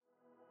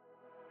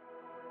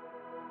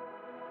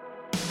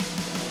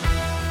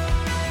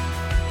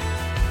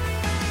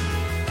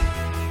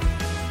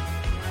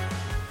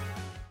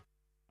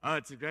Oh,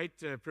 it's a great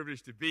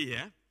privilege to be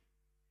here.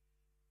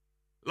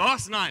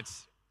 Last night,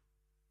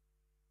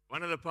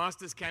 one of the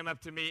pastors came up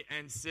to me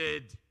and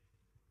said,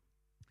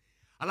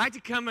 I'd like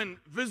to come and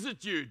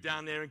visit you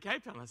down there in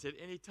Cape Town. I said,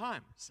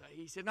 anytime. So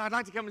he said, no, I'd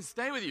like to come and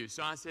stay with you.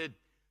 So I said,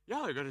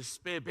 yeah, we've got a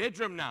spare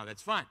bedroom now.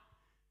 That's fine.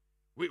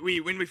 When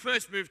we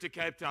first moved to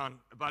Cape Town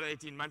about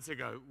 18 months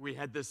ago, we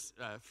had this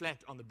flat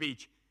on the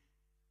beach,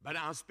 but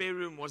our spare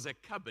room was a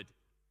cupboard.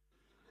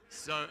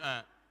 So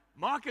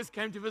Marcus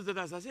came to visit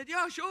us. I said,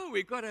 yeah, sure,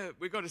 we got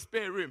a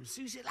spare room.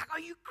 So he said, like, are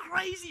you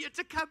crazy? It's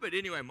a cupboard.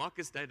 Anyway,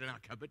 Marcus stayed in our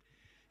cupboard.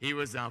 He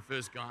was our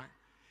first guy.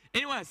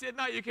 Anyway, I said,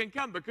 no, you can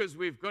come because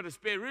we've got a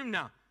spare room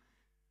now.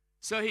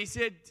 So he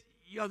said,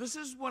 yeah, this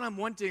is what I'm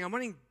wanting. I'm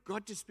wanting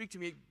God to speak to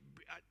me.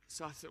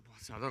 So I said,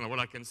 well, I don't know what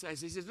I can say.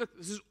 So he says, look,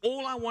 this is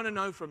all I want to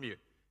know from you.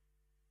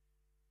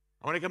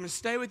 I want to come and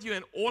stay with you,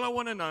 and all I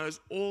want to know is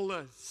all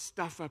the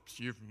stuff-ups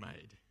you've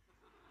made.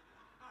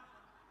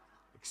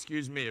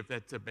 Excuse me if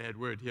that's a bad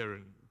word here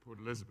in Port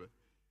Elizabeth.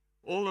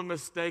 All the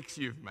mistakes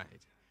you've made.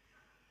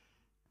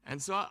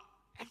 And so,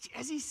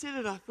 as he said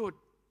it, I thought,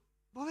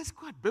 well, that's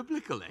quite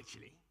biblical,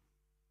 actually.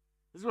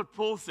 This is what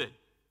Paul said.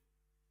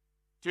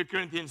 2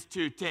 Corinthians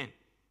 2:10.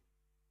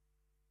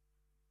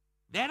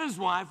 That is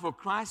why, for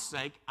Christ's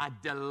sake, I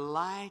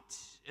delight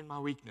in my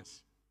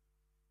weakness,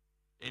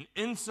 in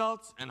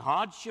insults and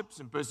hardships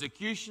and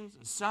persecutions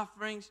and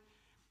sufferings.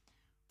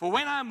 For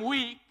when I'm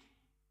weak,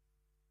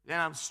 then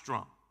I'm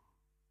strong.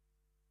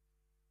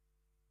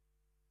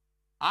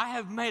 I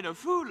have made a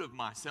fool of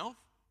myself,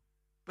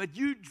 but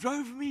you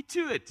drove me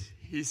to it,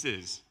 he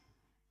says.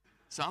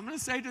 So I'm going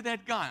to say to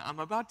that guy, I'm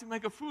about to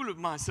make a fool of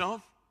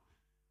myself,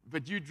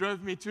 but you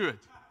drove me to it.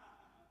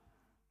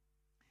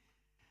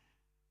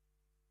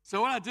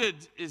 So what I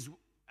did is,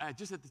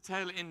 just at the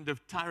tail end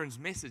of Tyron's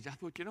message, I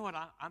thought, you know what,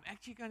 I'm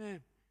actually going to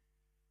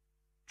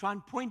try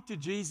and point to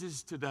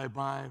Jesus today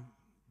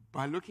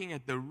by looking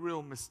at the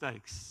real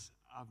mistakes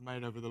I've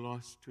made over the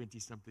last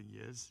 20-something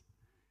years.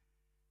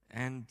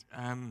 And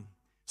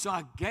so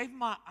I gave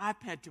my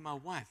iPad to my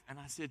wife, and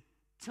I said,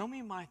 tell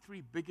me my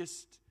 3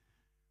 biggest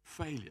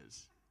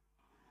failures.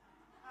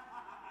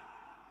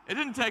 It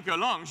didn't take her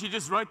long. She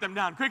just wrote them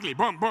down quickly.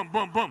 Boom, boom,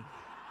 boom, boom.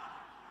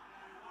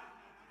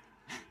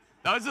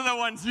 Those are the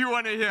ones you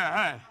want to hear,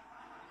 hey?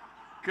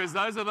 Because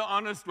those are the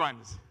honest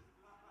ones.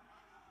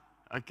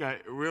 Okay,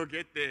 we'll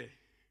get there.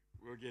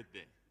 We'll get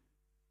there.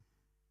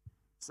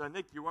 So,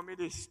 Nick, you want me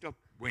to stop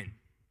when?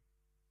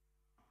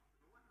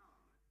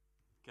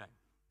 Okay,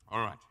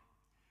 all right.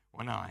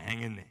 1 hour,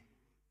 hang in there.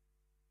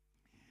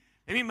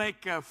 Let me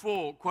make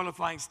 4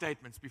 qualifying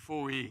statements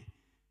before we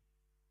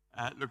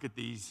look at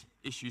these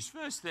issues.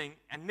 First thing,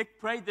 and Nick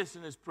prayed this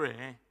in his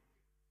prayer,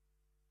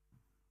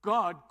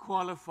 God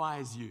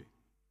qualifies you.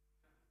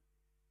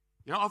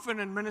 You know, often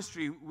in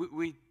ministry,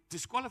 we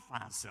disqualify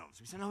ourselves.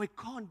 We say, no, we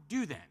can't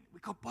do that. We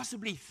can't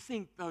possibly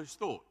think those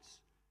thoughts.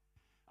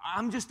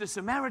 I'm just a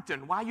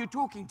Samaritan. Why are you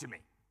talking to me?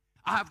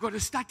 I've got a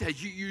stutter.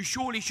 You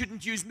surely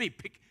shouldn't use me.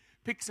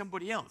 Pick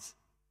somebody else.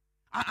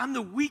 I'm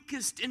the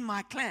weakest in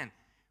my clan.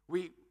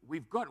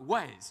 We've got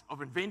ways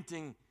of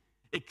inventing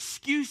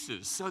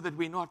excuses so that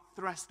we're not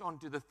thrust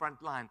onto the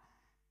front line.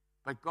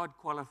 But God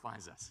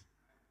qualifies us.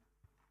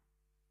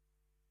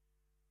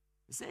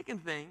 The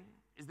second thing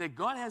is that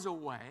God has a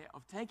way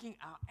of taking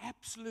our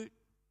absolute,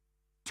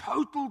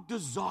 total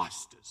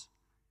disasters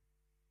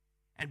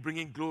and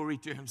bringing glory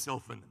to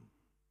himself in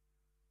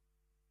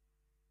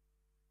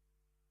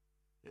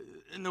them.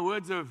 In the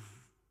words of,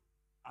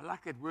 I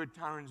like that word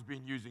Tyron's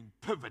been using,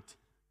 pivot.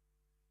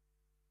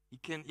 He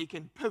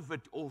can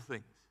pivot all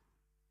things.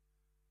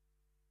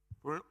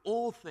 For in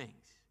all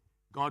things,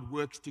 God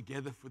works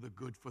together for the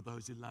good for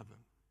those who love him,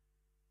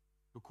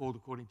 who are called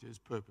according to his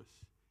purpose.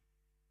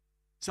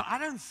 So I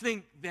don't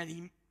think that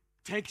he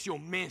takes your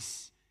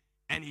mess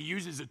and he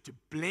uses it to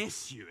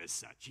bless you as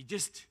such.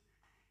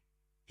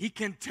 He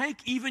can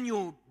take even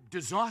your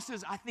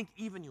disasters, I think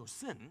even your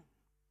sin,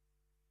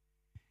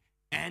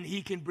 and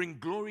he can bring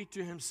glory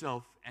to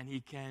himself and he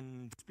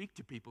can speak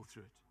to people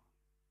through it.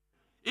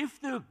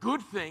 If the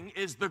good thing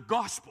is the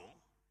gospel,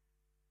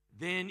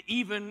 then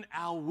even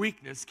our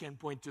weakness can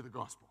point to the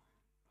gospel.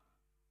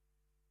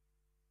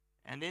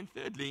 And then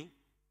thirdly,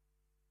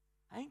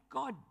 I think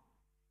God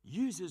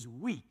uses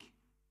weak,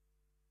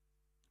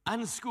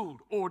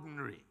 unschooled,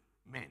 ordinary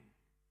men.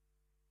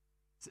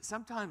 So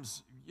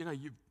sometimes,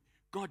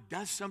 God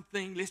does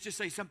something, let's just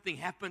say something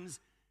happens.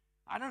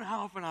 I don't know how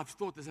often I've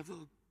thought this. I've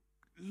thought,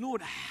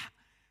 Lord,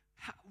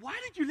 why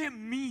did you let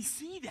me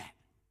see that?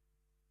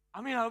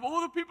 I mean, out of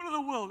all the people in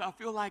the world, I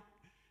feel like,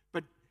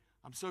 but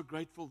I'm so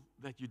grateful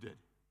that you did.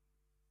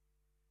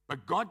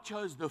 But God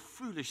chose the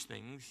foolish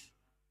things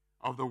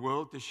of the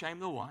world to shame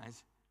the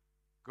wise.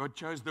 God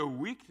chose the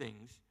weak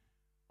things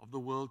of the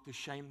world to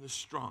shame the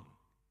strong.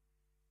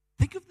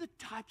 Think of the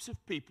types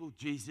of people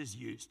Jesus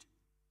used.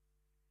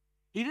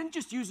 He didn't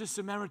just use a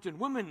Samaritan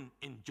woman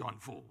in John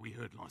 4, we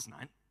heard last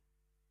night.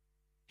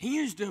 He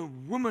used a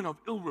woman of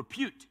ill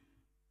repute.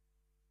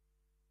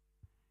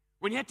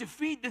 When he had to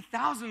feed the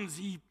thousands,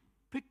 he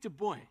picked a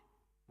boy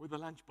with a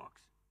lunchbox.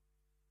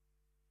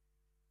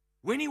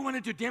 when he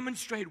wanted to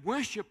demonstrate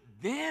worship,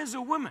 there's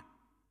a woman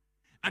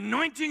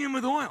anointing him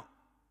with oil.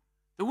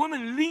 The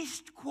woman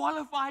least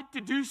qualified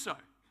to do so.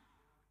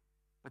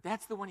 But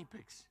that's the one he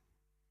picks.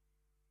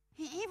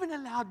 He even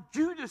allowed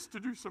Judas to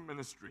do some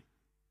ministry.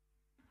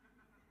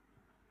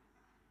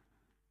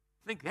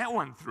 Think that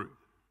one through.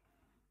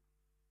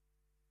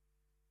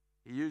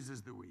 He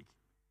uses the weak.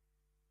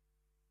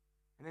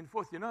 And then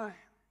fourth,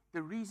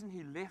 the reason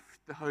he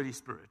left the Holy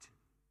Spirit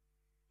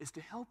is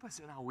to help us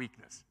in our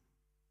weakness.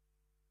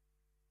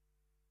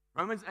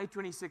 Romans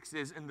 8:26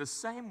 says, in the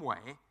same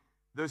way,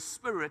 the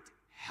Spirit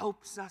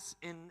helps us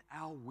in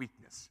our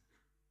weakness.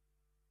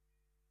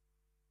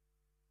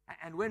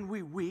 And when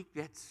we're weak,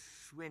 that's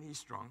when he's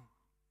strong.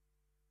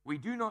 We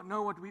do not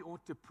know what we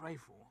ought to pray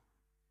for,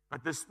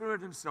 but the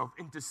Spirit himself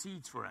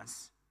intercedes for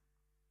us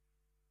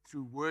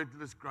through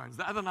wordless groans.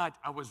 The other night,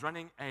 I was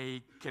running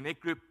a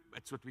connect group.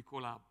 That's what we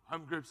call our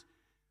home groups,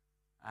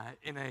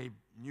 in a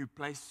new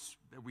place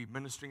that we're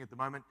ministering at the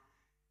moment.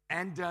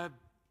 And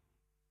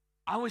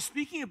I was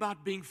speaking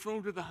about being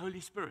filled with the Holy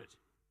Spirit.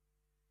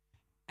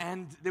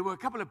 And there were a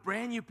couple of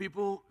brand new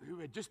people who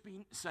had just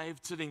been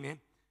saved sitting there.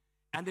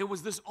 And there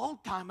was this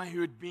old-timer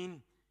who had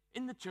been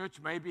in the church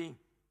maybe,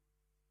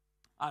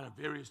 out of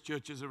various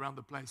churches around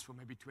the place for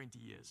maybe 20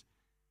 years.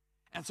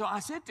 And so I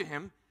said to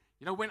him,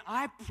 when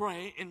I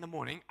pray in the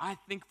morning, I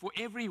think for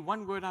every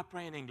one word I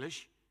pray in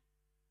English,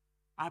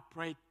 I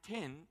pray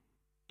 10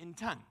 in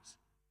tongues.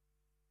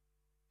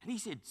 And he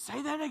said,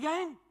 say that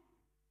again?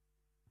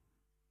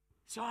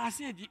 So I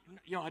said,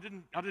 I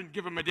didn't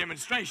give him a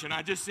demonstration.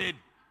 I just said,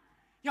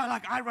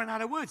 I run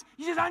out of words.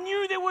 He said, I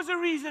knew there was a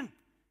reason.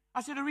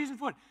 I said, a reason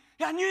for it?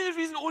 Yeah, I knew the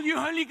reason all you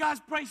holy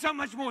guys pray so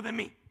much more than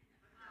me.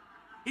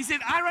 He said,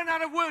 I run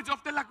out of words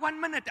after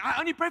 1 minute. I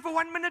only pray for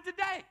 1 minute a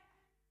day.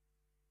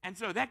 And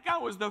so that guy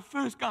was the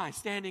first guy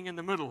standing in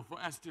the middle for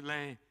us to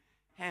lay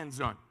hands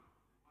on.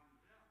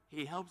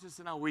 He helps us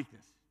in our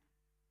weakness.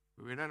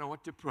 We don't know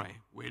what to pray,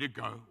 where to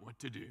go, what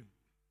to do.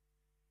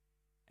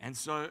 And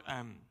so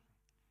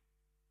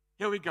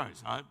here we go.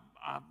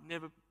 I've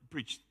never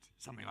preached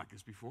something like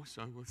this before,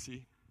 so we'll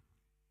see.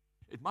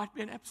 It might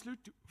be an absolute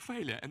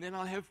failure, and then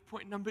I'll have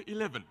point number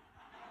 11.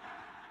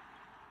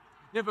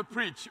 Never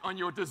preach on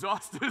your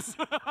disasters.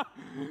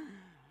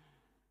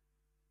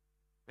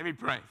 Let me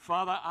pray.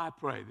 Father, I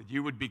pray that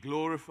you would be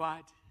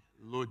glorified.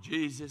 Lord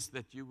Jesus,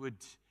 that you would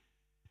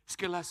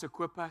skill us,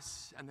 equip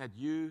us, and that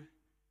you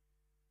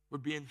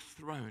would be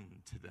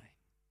enthroned today.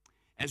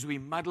 As we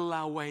muddle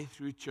our way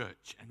through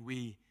church, and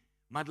we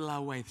muddle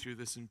our way through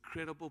this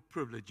incredible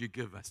privilege you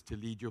give us to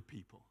lead your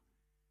people,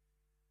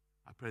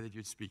 I pray that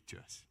you'd speak to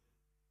us.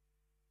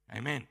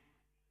 Amen.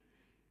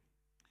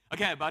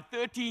 Okay, about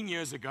 13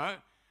 years ago,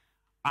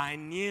 I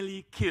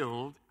nearly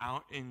killed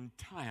our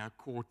entire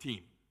core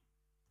team.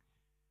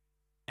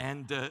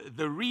 And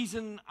the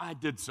reason I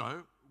did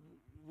so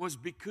was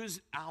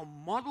because our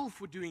model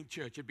for doing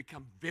church had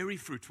become very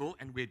fruitful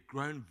and we had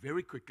grown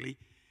very quickly.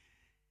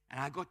 And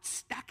I got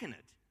stuck in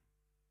it.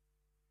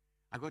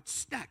 I got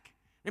stuck.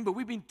 Remember,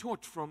 we've been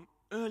taught from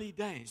early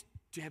days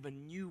to have a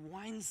new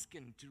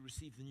wineskin to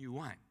receive the new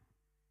wine.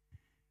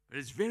 But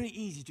it's very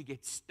easy to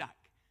get stuck.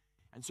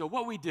 And so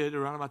what we did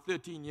around about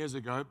 13 years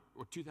ago,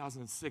 or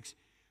 2006,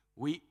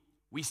 we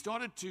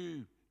started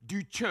to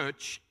do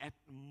church at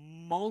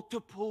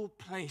multiple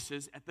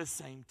places at the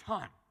same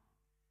time.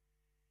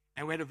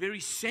 And we had a very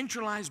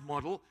centralized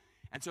model.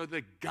 And so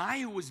the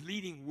guy who was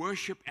leading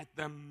worship at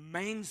the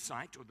main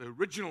site, or the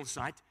original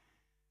site,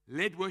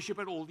 led worship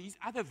at all these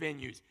other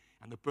venues.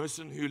 And the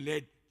person who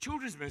led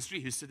children's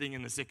ministry, who's sitting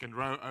in the second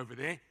row over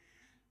there,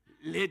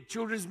 led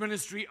children's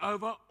ministry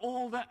over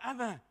all the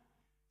other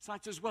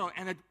sites as well.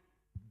 And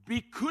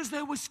because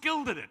they were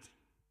skilled at it,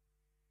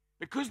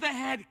 because they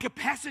had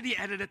capacity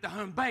at it at the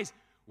home base,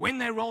 when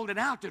they rolled it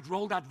out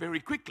very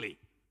quickly.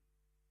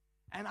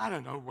 And I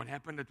don't know what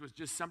happened. It was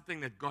just something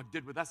that God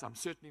did with us. I'm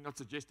certainly not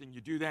suggesting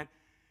you do that.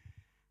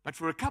 But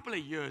for a couple of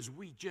years,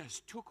 we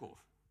just took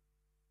off.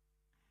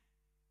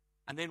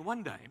 And then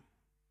one day,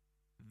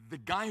 the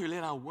guy who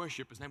led our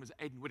worship, his name was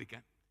Aiden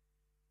Whitaker,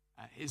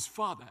 his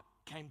father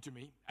came to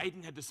me.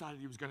 Aiden had decided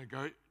he was going to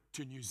go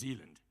to New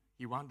Zealand.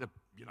 He wound up,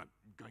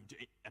 going to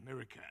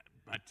America,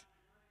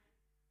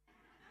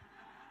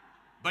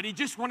 but he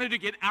just wanted to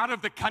get out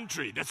of the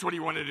country. That's what he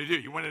wanted to do.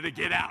 He wanted to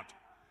get out.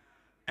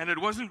 And it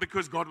wasn't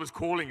because God was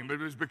calling him. It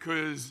was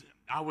because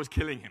I was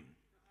killing him.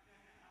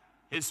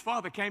 His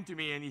father came to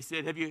me and he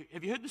said, have you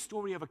heard the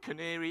story of a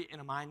canary in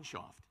a mine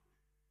shaft?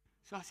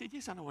 So I said,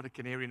 yes, I know what a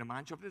canary in a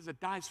mine shaft is.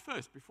 It dies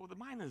first before the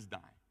miners die.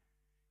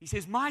 He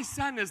says, my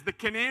son is the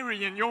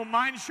canary in your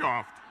mine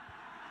shaft.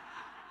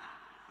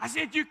 I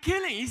said, you're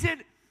killing. He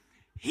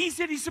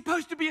said he's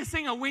supposed to be a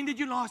singer. When did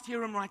you last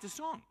hear him write a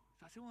song?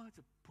 So I said, well, that's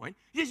a point.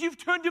 He says,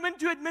 you've turned him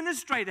into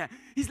administrator.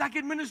 He's like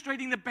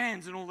administrating the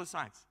bands and all the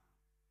sites.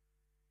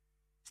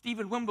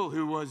 Stephen Wimble,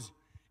 who was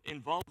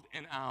involved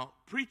in our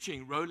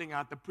preaching, rolling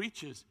out the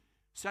preachers,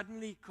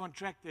 suddenly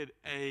contracted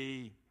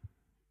a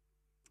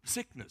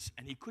sickness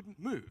and he couldn't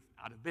move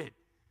out of bed.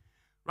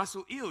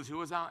 Russell Eels, who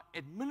was our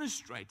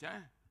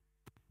administrator,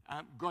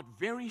 got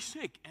very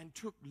sick and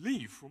took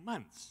leave for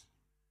months.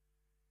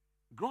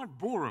 Grant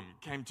Borum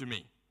came to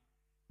me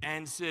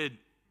and said,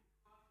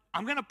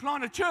 I'm going to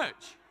plant a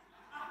church.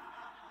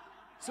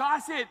 So I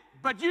said,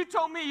 but you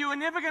told me you were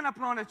never going to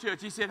plant a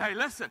church. He said, hey,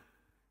 listen,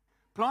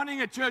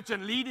 planting a church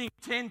and leading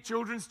 10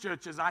 children's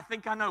churches, I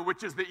think I know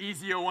which is the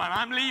easier one.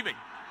 I'm leaving.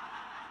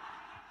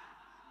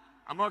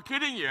 I'm not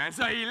kidding you. And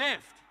so he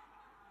left.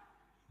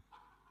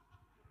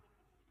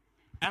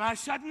 And I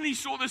suddenly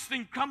saw this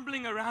thing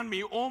crumbling around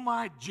me. All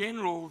my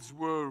generals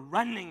were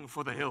running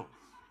for the hills.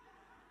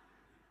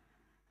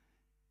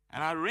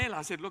 And I realized,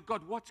 I said, look,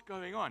 God, what's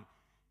going on?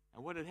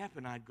 And what had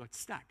happened, I got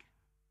stuck.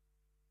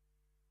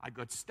 I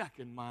got stuck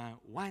in my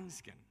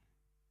wineskin.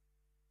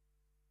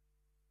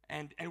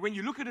 And when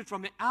you look at it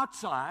from the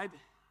outside,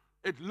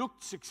 it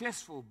looked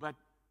successful, but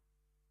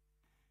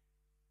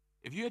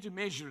if you had to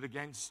measure it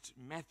against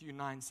Matthew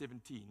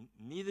 9:17,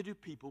 neither do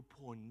people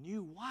pour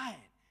new wine.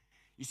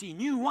 You see,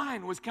 new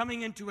wine was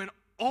coming into an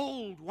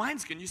old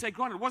wineskin. You say,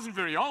 Grant, it wasn't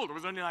very old. It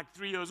was only like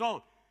 3 years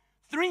old.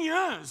 3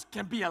 years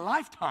can be a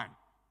lifetime.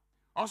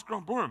 Ask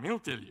Grant Borum, he'll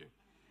tell you.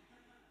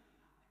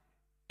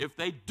 If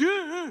they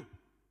do,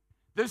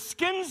 the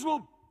skins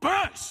will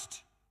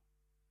burst.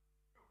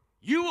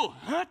 You will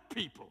hurt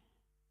people.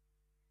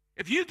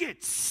 If you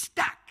get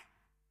stuck.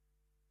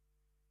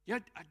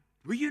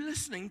 Were you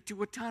listening to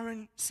what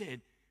Tyron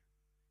said?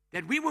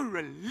 That we were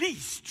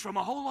released from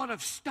a whole lot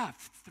of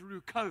stuff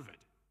through COVID.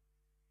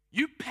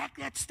 You pack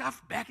that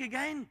stuff back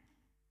again,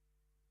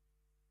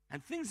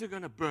 and things are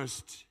going to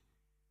burst,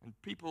 and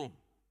people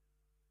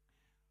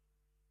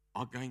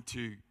are going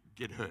to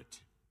get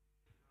hurt.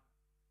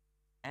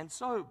 And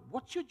so,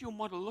 what should your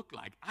model look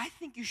like? I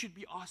think you should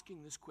be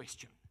asking this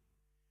question.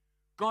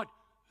 God,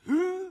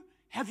 who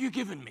have you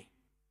given me?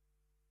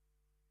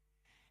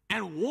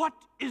 And what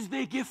is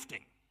their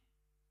gifting?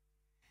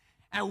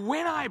 And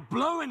when I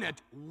blow in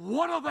it,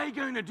 what are they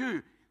going to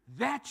do?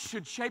 That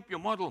should shape your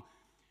model.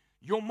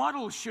 Your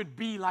model should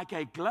be like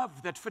a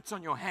glove that fits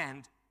on your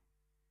hand.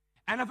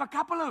 And if a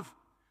couple of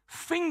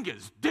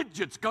fingers,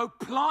 digits, go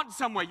plant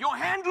somewhere, your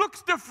hand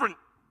looks different.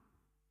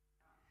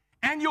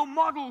 And your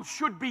model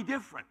should be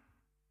different.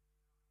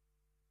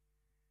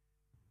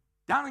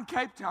 Down in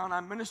Cape Town,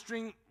 I'm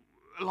ministering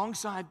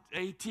alongside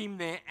a team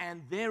there,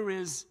 and there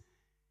is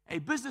a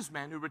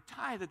businessman who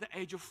retired at the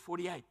age of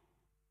 48.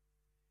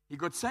 He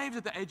got saved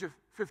at the age of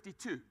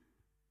 52.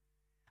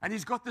 And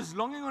he's got this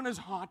longing on his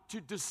heart to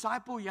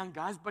disciple young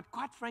guys, but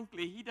quite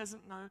frankly, he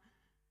doesn't know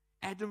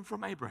Adam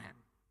from Abraham.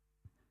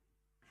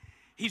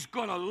 He's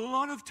got a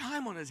lot of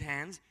time on his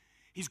hands.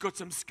 He's got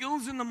some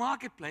skills in the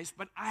marketplace,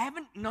 but I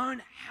haven't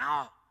known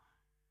how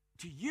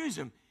to use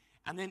them.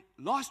 And then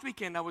last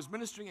weekend, I was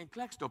ministering in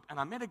Klaksdorp, and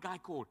I met a guy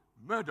called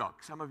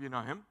Murdoch. Some of you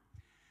know him,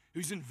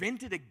 who's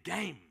invented a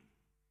game,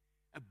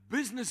 a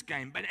business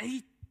game. But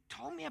he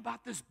told me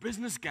about this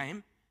business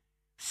game.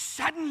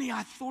 Suddenly,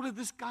 I thought of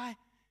this guy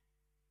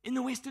in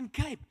the Western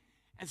Cape.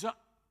 And so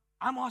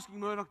I'm asking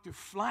Murdoch to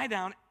fly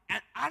down,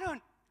 and I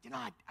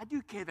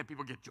do care that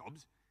people get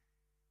jobs,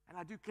 and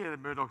I do care that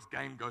Murdoch's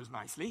game goes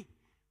nicely.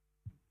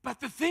 But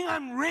the thing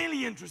I'm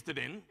really interested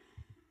in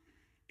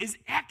is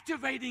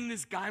activating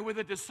this guy with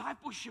a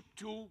discipleship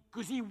tool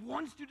because he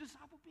wants to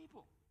disciple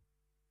people.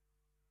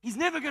 He's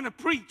never going to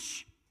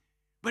preach,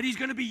 but he's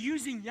going to be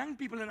using young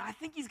people, and I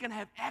think he's going to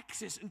have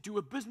access into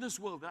a business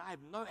world that I have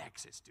no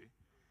access to.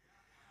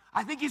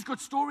 I think he's got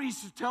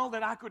stories to tell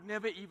that I could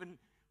never even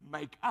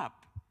make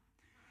up.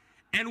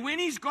 And when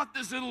he's got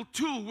this little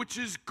tool, which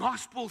is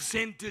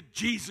gospel-centered,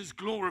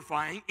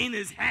 Jesus-glorifying, in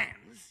his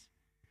hands,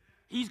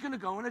 he's going to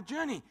go on a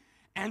journey.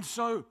 And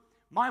so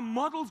my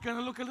model's going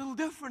to look a little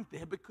different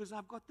there because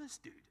I've got this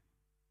dude.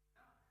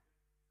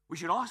 We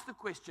should ask the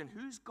question,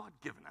 who's God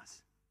given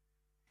us?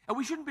 And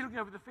we shouldn't be looking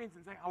over the fence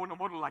and saying, I want a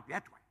model like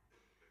that one.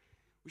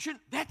 We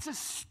shouldn't. That's a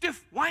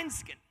stiff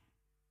wineskin.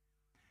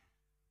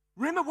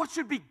 Remember, what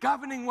should be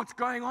governing what's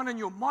going on in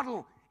your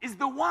model is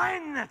the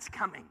wine that's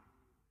coming.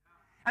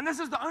 And this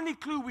is the only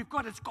clue we've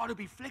got. It's got to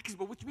be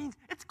flexible, which means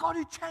it's got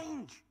to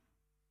change.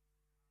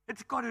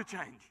 It's got to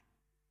change.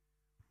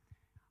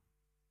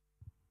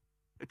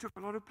 It took a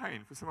lot of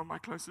pain for some of my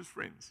closest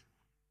friends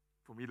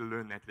for me to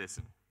learn that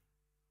lesson.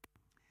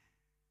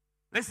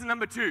 Lesson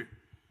number 2.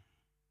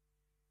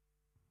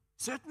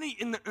 Certainly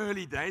in the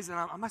early days, and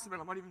I must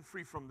admit I'm not even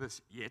free from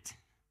this yet,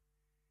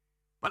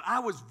 but I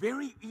was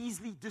very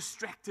easily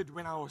distracted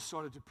when I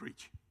started to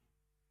preach.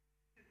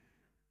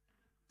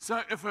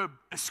 So if a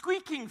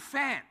squeaking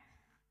fan,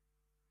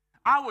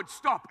 I would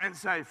stop and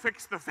say,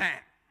 fix the fan.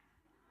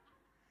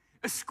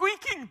 A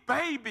squeaking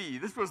baby,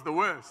 this was the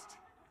worst.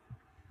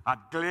 I'd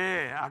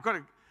glare.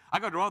 I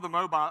got rather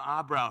mobile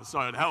eyebrows,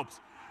 so it helps.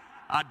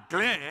 I'd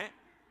glare,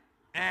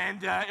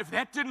 and if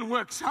that didn't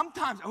work,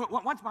 sometimes,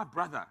 once my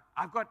brother,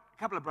 I've got a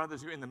couple of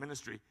brothers who are in the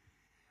ministry,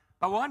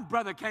 but one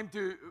brother came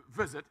to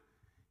visit,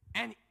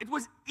 and it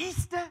was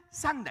Easter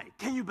Sunday.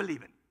 Can you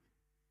believe it?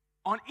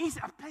 On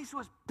Easter, a place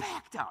was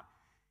packed out.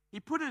 He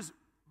put his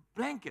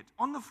blanket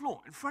on the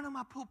floor in front of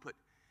my pulpit,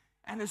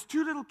 and his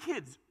 2 little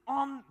kids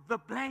on the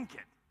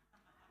blanket.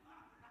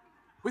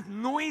 with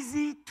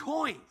noisy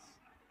toys.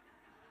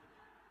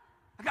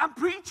 Like, I'm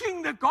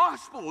preaching the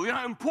gospel,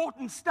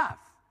 important stuff.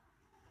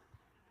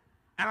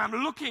 And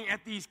I'm looking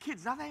at these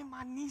kids. Now they're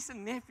my niece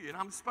and nephew, and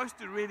I'm supposed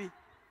to really...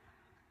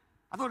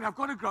 I thought, I've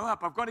got to grow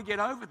up. I've got to get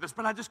over this,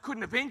 but I just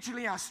couldn't.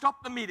 Eventually, I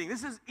stopped the meeting.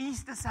 This is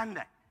Easter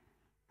Sunday.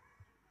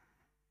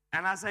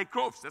 And I say,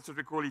 Crofts, that's what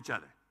we call each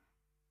other.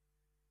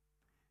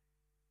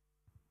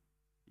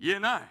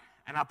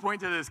 And I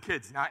pointed at his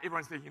kids. Now,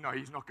 everyone's thinking, no,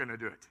 he's not going to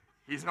do it.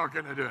 He's not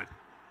going to do it.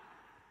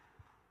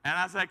 And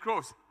I say,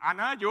 Crofts, I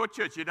know at your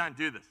church you don't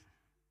do this.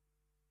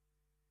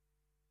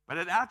 But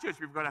at our church,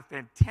 we've got a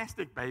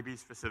fantastic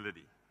babies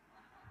facility.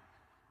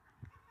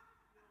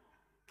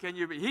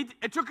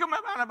 It took him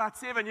about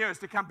 7 years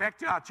to come back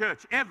to our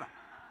church, ever.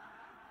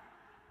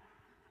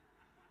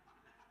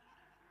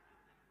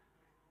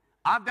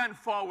 I've done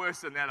far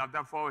worse than that. I'll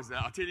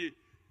tell you,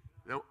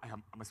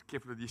 I must be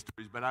careful with these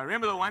stories, but I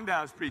remember the one day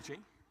I was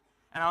preaching,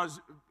 and I was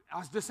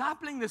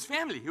discipling this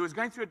family who was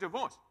going through a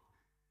divorce.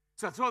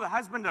 So I saw the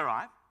husband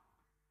arrive.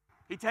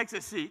 He takes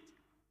a seat.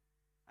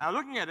 And I'm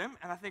looking at him,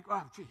 and I think,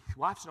 oh, gee, his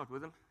wife's not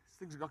with him.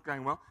 Things are not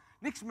going well.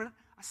 Next minute,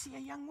 I see a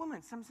young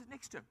woman. Someone sits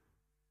next to him.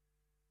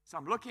 So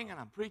I'm looking, and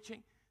I'm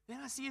preaching. Then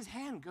I see his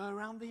hand go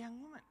around the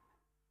young woman.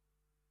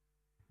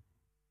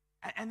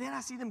 And then I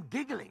see them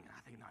giggling. And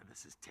I think, no,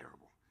 this is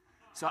terrible.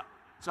 So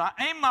I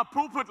aim my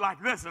pulpit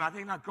like this, and I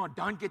think, no, God,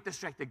 don't get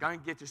distracted.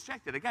 Don't get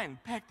distracted. Again,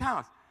 packed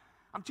house.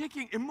 I'm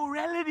checking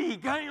immorality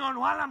going on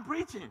while I'm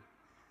preaching.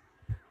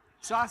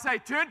 So I say,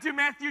 turn to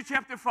Matthew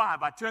chapter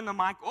 5. I turn the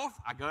mic off.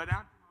 I go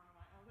down.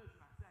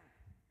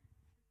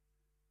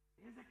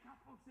 There's a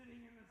couple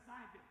sitting in the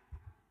side there.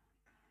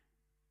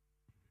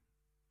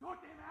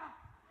 Sort them out.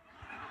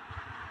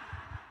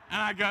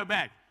 And I go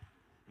back.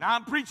 Now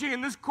I'm preaching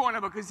in this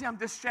corner because, see, I'm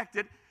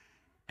distracted.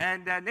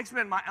 And next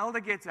minute, my elder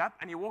gets up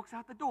and he walks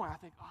out the door. And I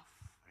think, oh,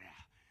 yeah.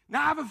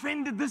 Now I've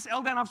offended this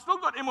elder and I've still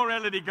got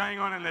immorality going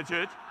on in the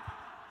church.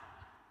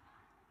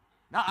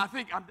 Now I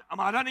think,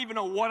 I don't even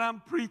know what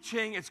I'm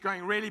preaching. It's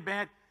going really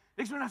bad.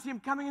 Next minute, I see him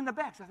coming in the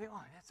back. So I think,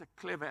 oh, that's a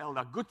clever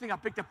elder. Good thing I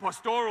picked a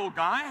pastoral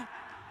guy.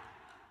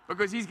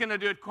 Because he's going to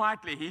do it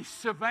quietly. He's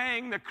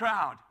surveying the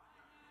crowd.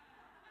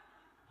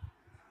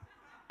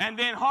 And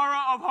then,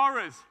 horror of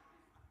horrors,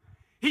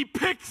 he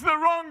picks the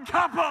wrong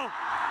couple.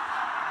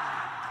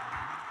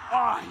 Oh,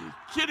 are you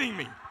kidding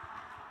me?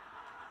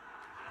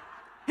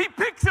 He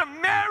picks a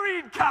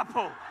married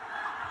couple.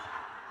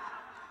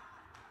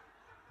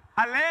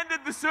 I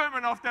landed the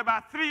sermon after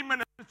about 3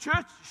 minutes.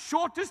 The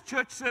shortest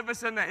church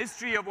service in the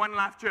history of One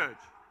Life Church.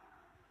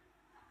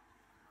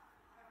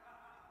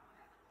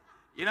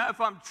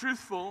 If I'm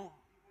truthful,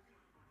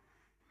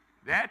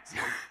 yes,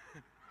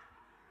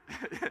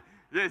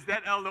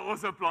 that elder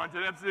also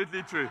planted,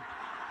 absolutely true.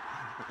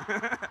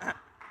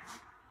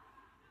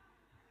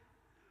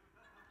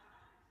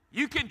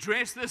 You can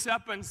dress this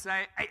up and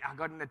say, hey, I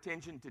got an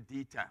attention to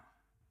detail.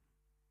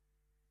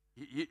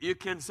 You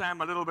can say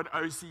I'm a little bit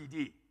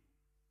OCD.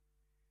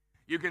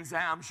 You can say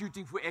I'm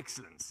shooting for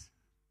excellence.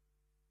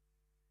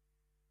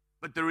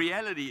 But the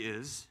reality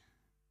is,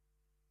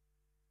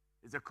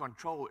 there's a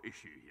control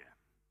issue here.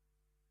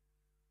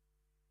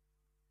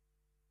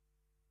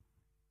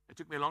 It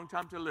took me a long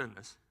time to learn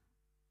this.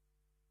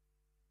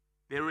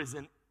 There is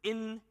an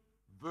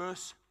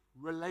inverse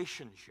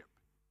relationship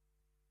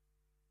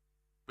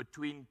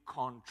between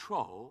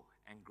control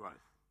and growth.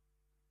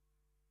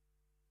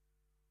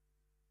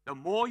 The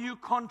more you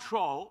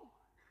control,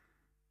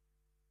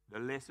 the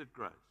less it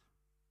grows.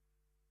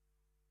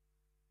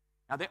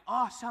 Now, there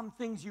are some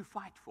things you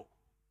fight for.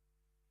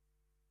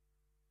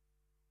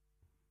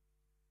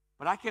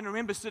 But I can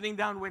remember sitting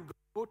down when God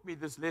taught me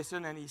this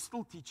lesson, and He's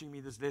still teaching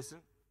me this lesson.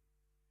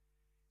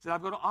 So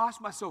I've got to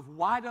ask myself,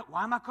 why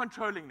am I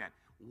controlling that?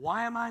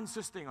 Why am I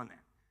insisting on that?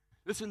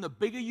 Listen, the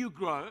bigger you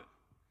grow,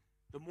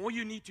 the more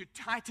you need to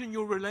tighten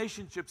your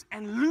relationships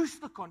and loose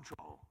the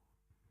control.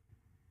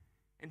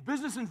 In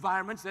business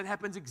environments, that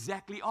happens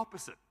exactly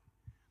opposite.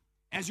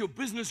 As your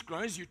business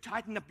grows, you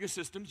tighten up your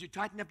systems, you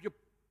tighten up your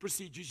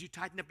procedures, you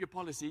tighten up your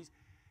policies,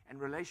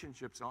 and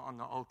relationships are on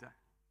the altar.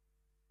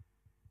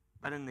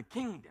 But in the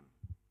kingdom,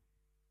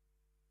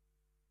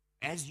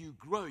 as you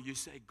grow, you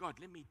say, God,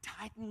 let me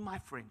tighten my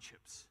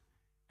friendships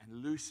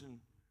and loosen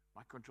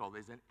my control.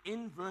 There's an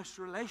inverse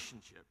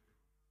relationship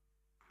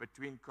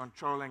between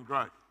control and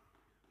growth.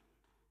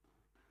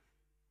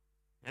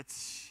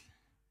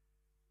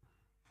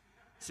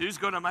 Sue's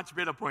got a much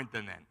better point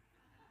than that.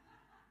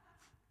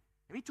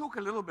 Let me talk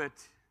a little bit.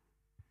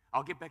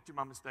 I'll get back to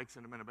my mistakes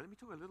in a minute, but let me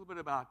talk a little bit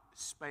about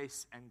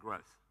space and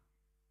growth.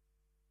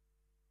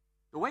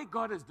 The way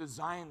God has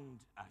designed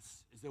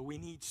us is that we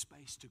need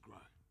space to grow.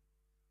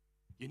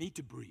 You need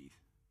to breathe.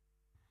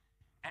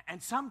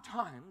 And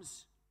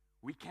sometimes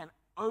we can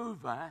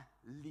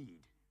over-lead.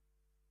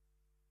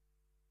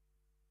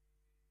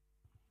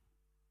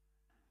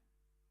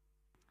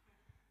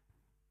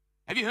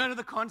 Have you heard of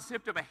the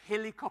concept of a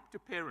helicopter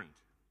parent?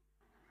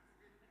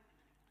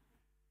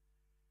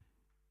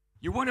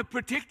 You want to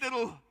protect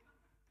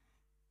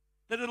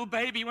the little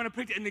baby you want to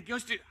pick, and it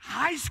goes to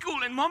high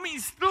school, and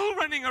mommy's still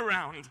running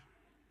around.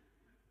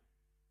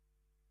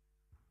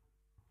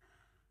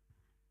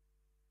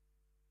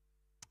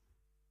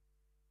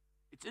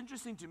 It's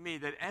interesting to me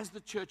that as the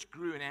church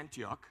grew in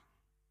Antioch,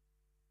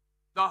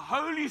 the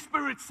Holy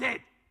Spirit said,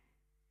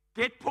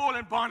 get Paul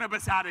and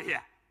Barnabas out of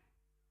here.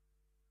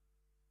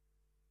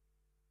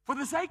 For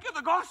the sake of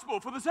the gospel,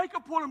 for the sake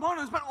of Paul and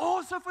Barnabas, but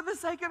also for the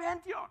sake of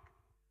Antioch.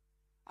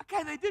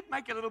 Okay, they did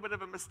make a little bit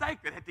of a mistake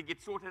that had to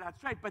get sorted out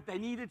straight, but they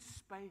needed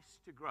space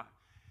to grow.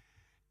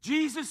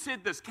 Jesus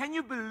said this. Can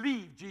you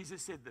believe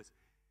Jesus said this?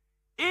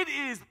 It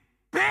is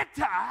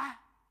better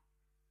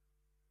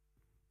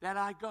that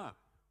I go.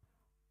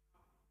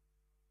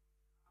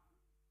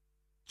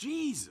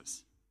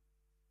 Jesus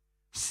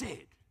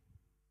said,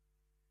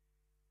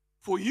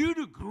 for you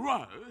to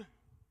grow,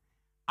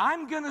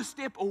 I'm going to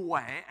step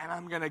away and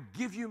I'm going to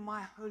give you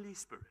my Holy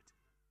Spirit.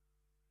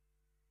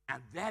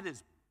 And that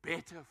is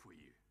better for you.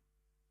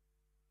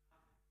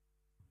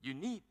 You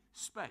need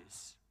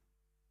space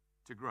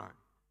to grow.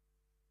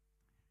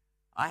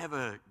 I have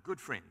a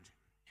good friend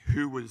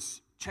who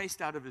was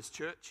chased out of his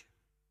church,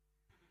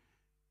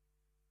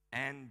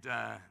 and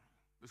it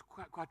was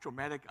quite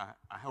traumatic.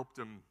 I helped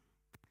him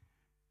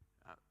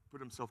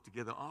put himself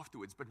together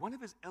afterwards. But one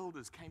of his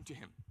elders came to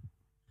him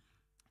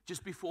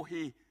just before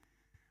he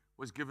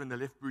was given the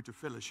left boot of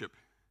fellowship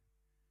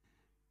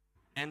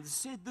and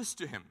said this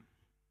to him: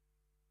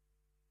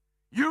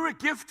 you're a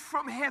gift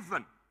from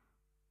heaven.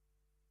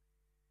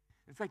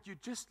 In fact, you're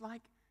just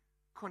like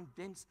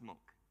condensed milk.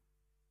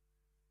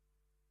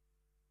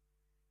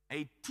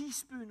 A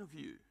teaspoon of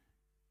you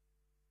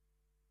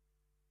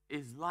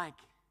is like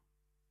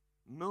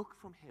milk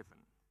from heaven,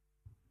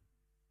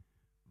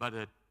 but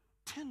a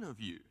tin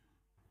of you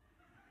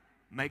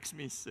makes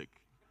me sick.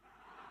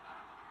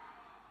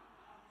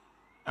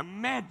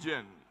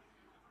 Imagine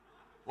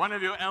one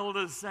of your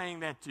elders saying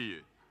that to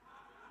you.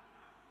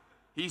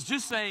 He's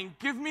just saying,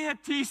 give me a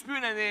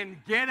teaspoon and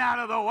then get out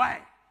of the way.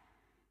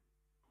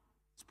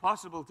 It's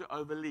possible to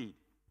overlead.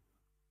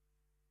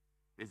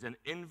 There's an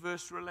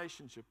inverse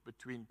relationship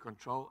between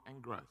control and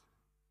growth.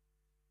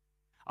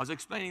 I was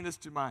explaining this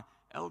to my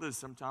elders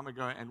some time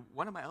ago, and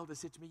one of my elders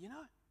said to me,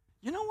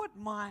 you know what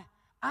my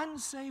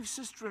unsaved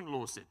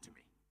sister-in-law said to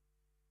me?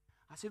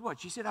 I said,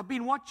 what? She said, I've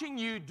been watching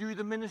you do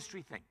the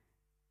ministry thing.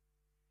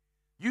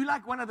 You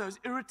like one of those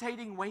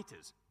irritating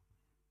waiters.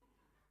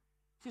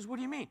 She says, what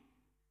do you mean?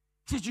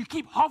 He says, you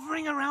keep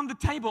hovering around the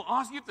table,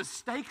 asking if the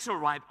steaks are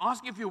right,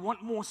 asking if you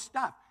want more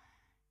stuff.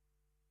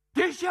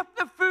 Dish up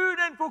the food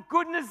and for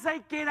goodness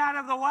sake, get out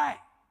of the way.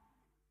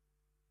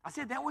 I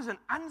said, that was an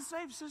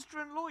unsaved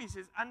sister-in-law. He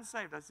says,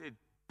 unsaved. I said,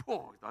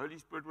 poor, the Holy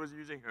Spirit was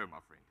using her, my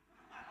friend.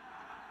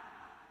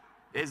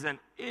 There's an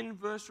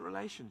inverse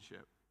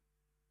relationship.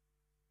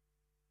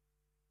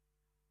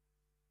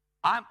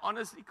 I'm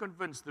honestly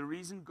convinced the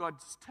reason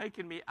God's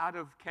taken me out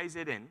of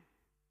KZN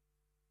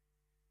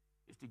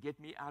is to get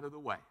me out of the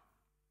way.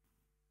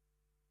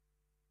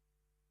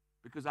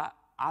 Because I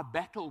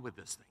battle with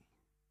this thing.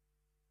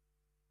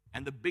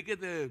 And the bigger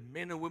the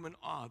men and women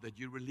are that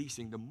you're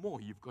releasing, the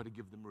more you've got to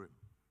give them room.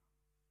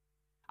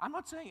 I'm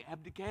not saying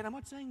abdicate. I'm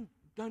not saying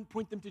don't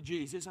point them to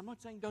Jesus. I'm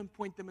not saying don't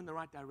point them in the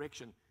right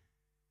direction.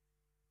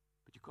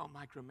 But you can't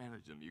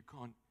micromanage them. You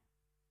can't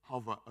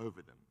hover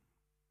over them.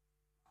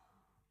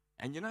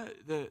 And you know,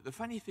 the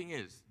funny thing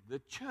is, the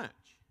church,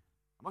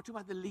 I'm not talking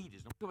about the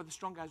leaders, I'm not talking about the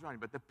strong guys around,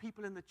 but the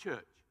people in the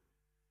church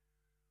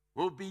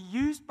will be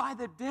used by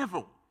the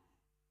devil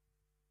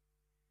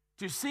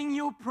to sing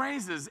your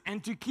praises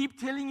and to keep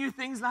telling you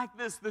things like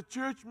this: the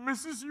church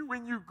misses you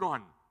when you're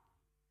gone.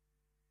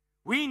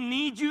 We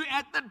need you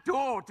at the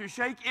door to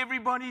shake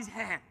everybody's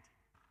hand.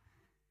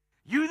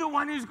 You're the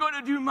one who's got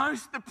to do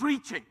most of the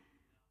preaching.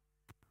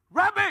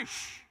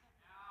 Rubbish.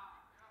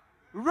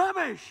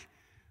 Rubbish.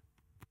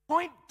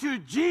 Point to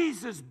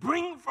Jesus,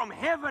 bring from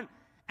heaven,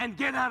 and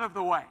get out of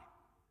the way.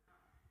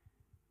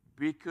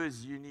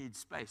 Because you need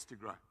space to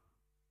grow.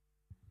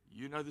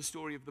 You know the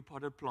story of the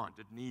potted plant.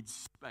 It needs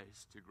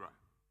space to grow.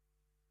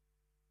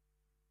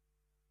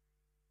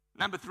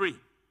 Number 3.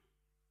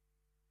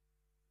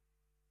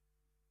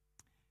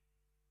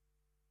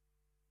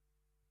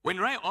 When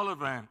Ray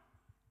Oliver,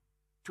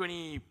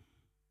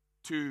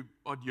 22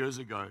 odd years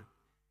ago,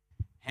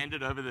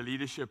 handed over the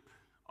leadership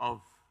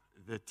of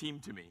the team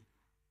to me,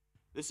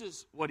 this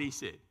is what he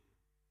said.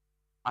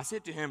 I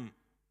said to him,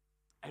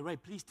 hey Ray,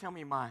 please tell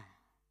me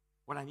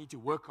what I need to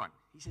work on.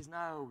 He says,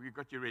 no, we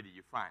got you ready,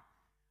 you're fine.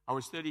 I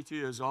was 32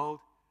 years old.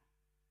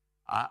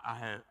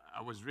 I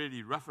was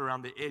really rough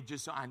around the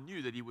edges, so I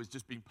knew that he was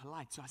just being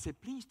polite. So I said,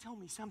 please tell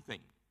me something.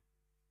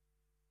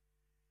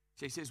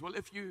 So he says, well,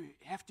 if you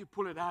have to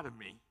pull it out of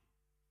me,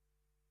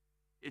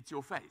 it's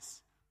your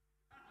face.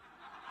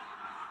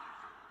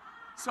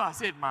 So I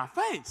said, my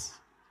face?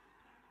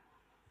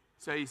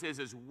 So he says,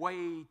 it's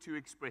way too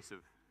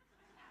expressive.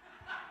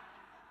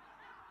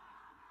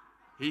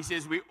 He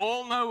says, we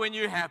all know when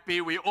you're happy.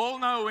 We all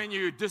know when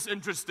you're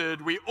disinterested.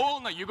 We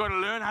all know. You got to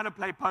learn how to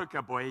play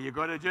poker, boy. You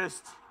got to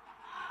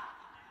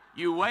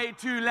you're way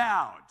too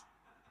loud.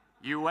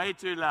 You're way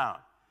too loud.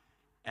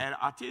 And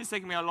I'll tell you, it's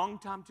taken me a long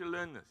time to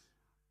learn this.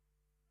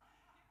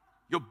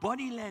 Your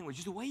body language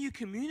is the way you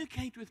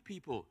communicate with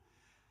people.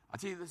 I'll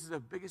tell you, this is the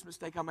biggest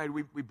mistake I made.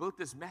 We built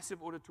this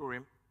massive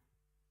auditorium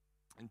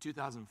in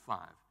 2005.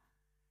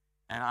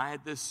 And I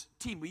had this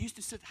team. We used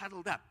to sit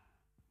huddled up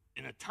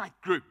in a tight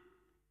group.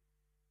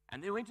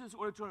 And they went to this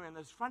auditorium, and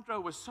this front row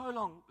was so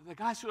long, the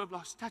guys sort of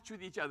lost touch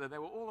with each other. They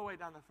were all the way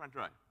down the front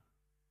row.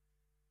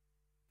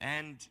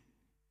 And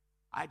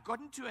I'd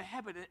gotten into a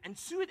habit, and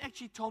Sue had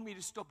actually told me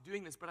to stop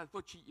doing this, but I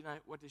thought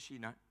what does she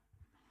know?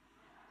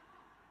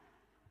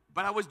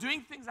 But I was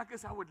doing things like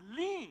this. I would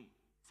lean.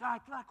 So I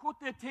caught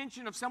the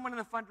attention of someone in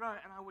the front row,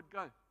 and I would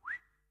go.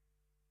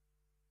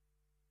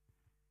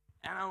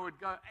 And I would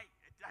go, hey,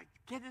 I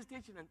get his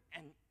attention,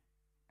 and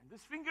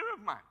this finger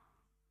of mine,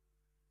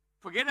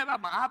 forget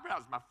about my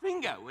eyebrows, my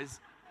finger was,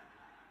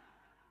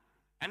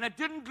 and it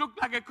didn't look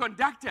like a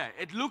conductor.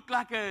 It looked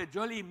like a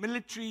jolly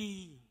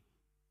military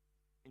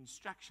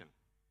instruction.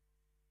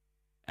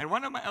 And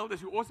one of my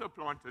elders who also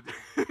planted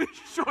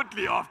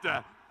shortly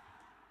after,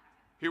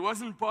 he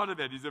wasn't part of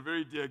that. He's a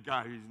very dear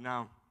guy who's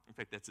now, in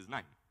fact, that's his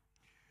name,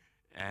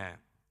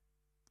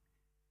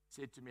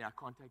 said to me, I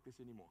can't take this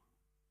anymore.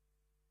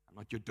 I'm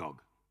not your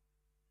dog.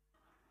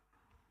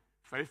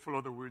 Faithful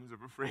are the wounds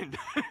of a friend.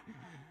 I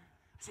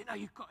said, no,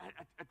 you can't.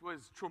 It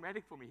was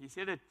traumatic for me. He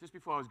said it just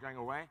before I was going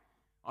away.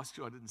 I asked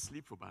you, I didn't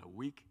sleep for about a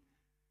week.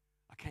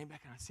 I came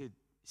back and I said,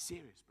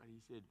 serious? But he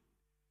said,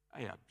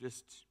 hey,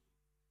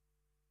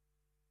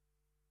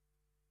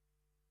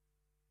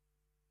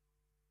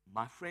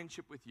 my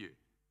friendship with you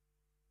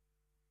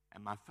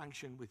and my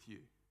function with you,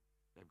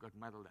 they've got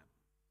muddled up.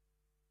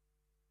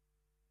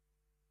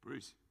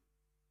 Bruce,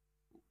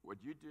 what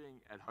you're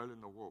doing at Hole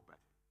in the Wall, but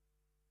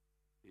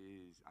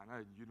I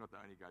know you're not the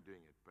only guy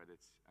doing it, but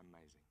it's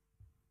amazing.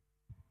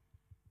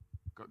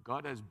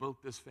 God has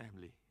built this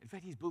family. In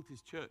fact, He's built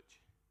His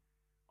church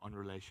on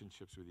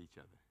relationships with each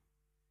other.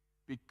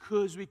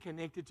 Because we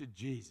connected to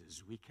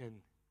Jesus, we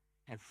can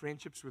have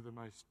friendships with the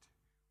most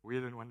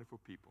weird and wonderful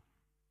people.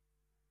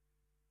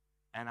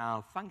 And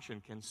our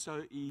function can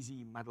so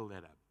easily muddle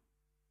that up.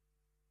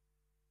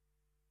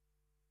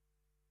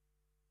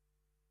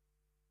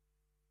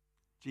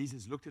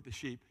 Jesus looked at the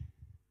sheep,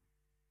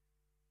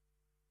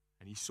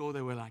 and He saw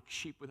they were like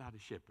sheep without a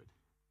shepherd.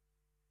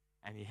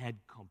 And He had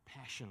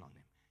compassion on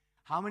them.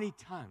 How many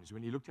times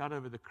when He looked out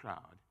over the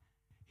crowd,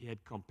 He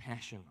had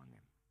compassion on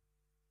them?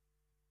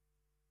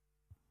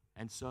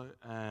 And so,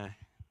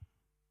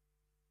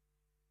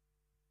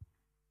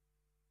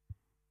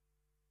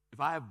 if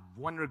I have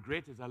one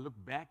regret as I look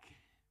back,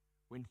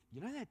 when you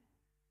know that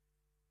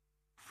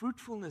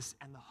fruitfulness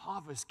and the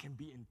harvest can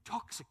be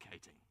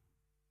intoxicating.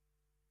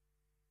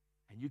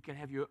 And you can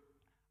have your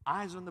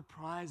eyes on the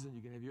prize, and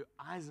you can have your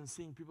eyes on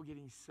seeing people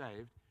getting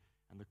saved,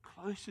 and the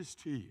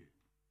closest to you.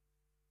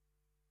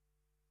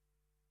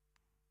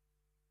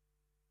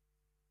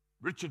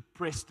 Richard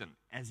Preston,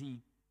 as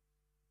he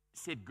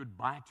said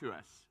goodbye to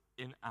us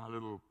in our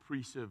little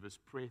pre-service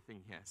prayer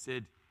thing here,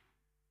 said,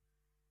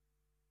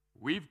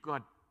 we've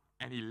got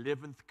an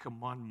 11th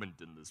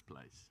commandment in this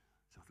place.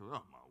 So I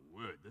thought, oh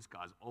my word, this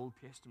guy's Old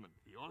Testament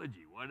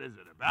theology, what is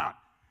it about?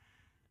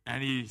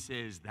 And he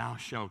says, thou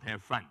shalt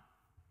have fun.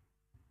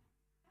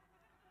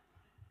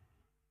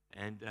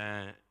 And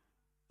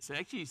so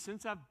actually,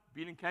 since I've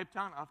been in Cape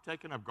Town, I've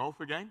taken up golf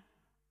again,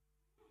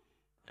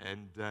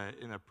 and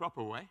in a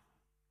proper way,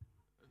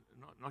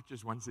 not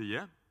just once a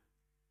year.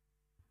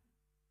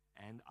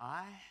 And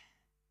I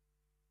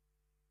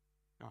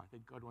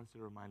think God wants to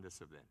remind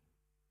us of that.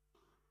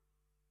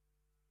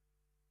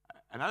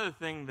 Another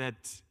thing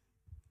that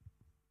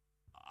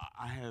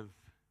I have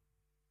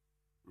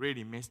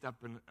really messed up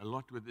a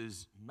lot with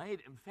is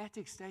made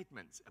emphatic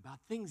statements about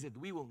things that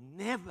we will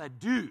never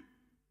do.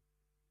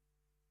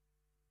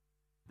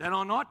 That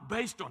are not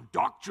based on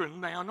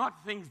doctrine. They are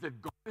not things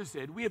that God has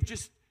said. We have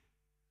just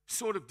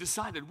sort of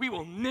decided we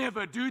will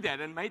never do that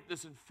and made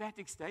this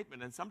emphatic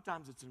statement. And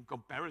sometimes it's in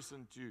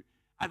comparison to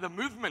other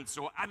movements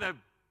or other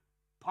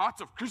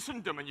parts of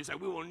Christendom, and you say,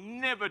 we will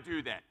never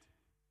do that.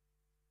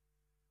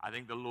 I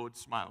think the Lord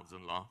smiles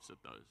and laughs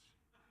at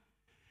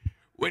those.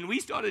 When we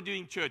started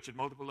doing church at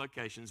multiple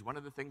locations, one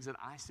of the things that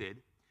I said,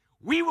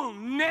 we will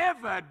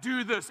never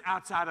do this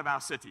outside of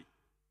our city.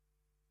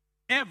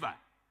 Ever.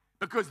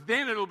 Because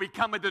then it'll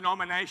become a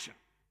denomination.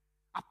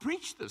 I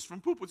preach this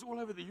from pulpits all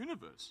over the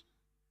universe.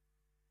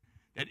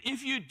 That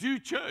if you do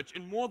church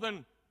in more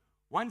than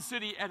one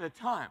city at a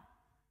time,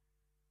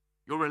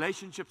 your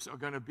relationships are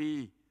going to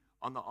be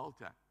on the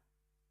altar.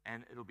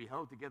 And it'll be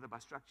held together by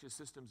structures,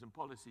 systems, and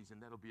policies,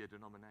 and that'll be a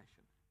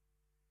denomination.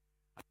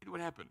 I think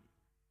what happened.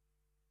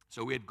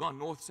 So we had gone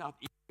north, south,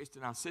 east, west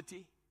in our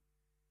city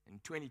in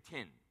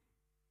 2010.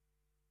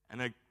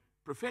 And a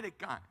prophetic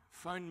guy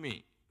phoned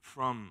me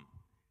from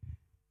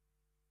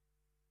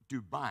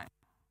Dubai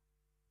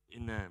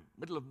in the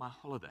middle of my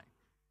holiday.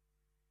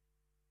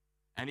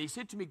 And he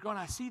said to me, Grant,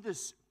 I see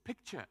this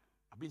picture.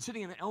 I've been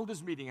sitting in an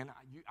elders meeting, and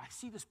I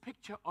see this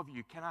picture of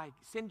you. Can I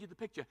send you the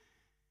picture?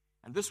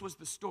 And this was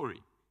the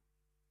story.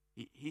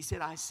 He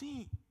said, I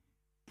see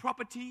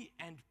property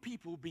and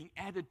people being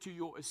added to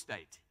your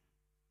estate.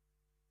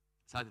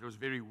 So that was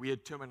very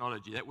weird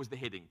terminology. That was the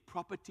heading.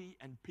 Property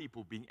and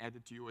people being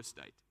added to your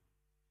estate.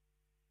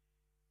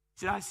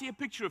 So I see a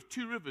picture of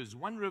two rivers.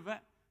 One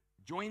river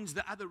joins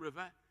the other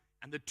river,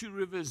 and the two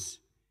rivers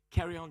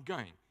carry on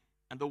going.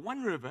 And the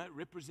one river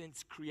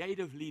represents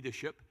creative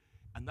leadership,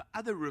 and the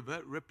other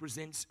river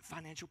represents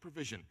financial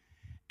provision.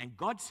 And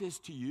God says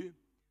to you,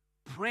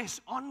 press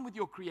on with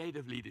your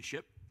creative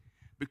leadership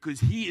because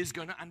He is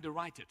going to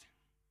underwrite it.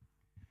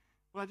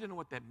 Well, I didn't know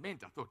what that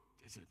meant. I thought,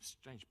 there's a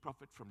strange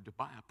prophet from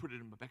Dubai. I put it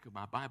in the back of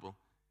my Bible.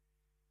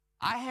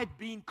 I had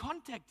been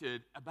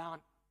contacted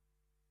about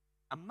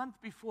a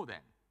month before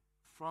that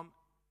from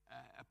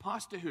a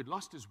pastor who had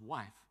lost his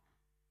wife.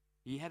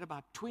 He had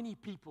about 20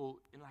 people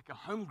in like a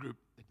home group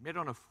that met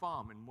on a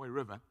farm in Moy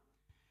River.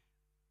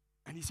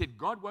 And he said,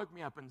 God woke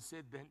me up and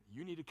said, then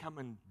you need to come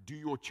and do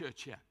your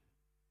church here.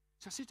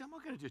 So I said, I'm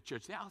not going to do a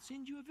church there. I'll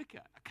send you a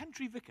vicar, a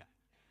country vicar.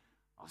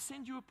 I'll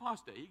send you a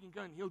pastor. He can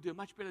go and he'll do a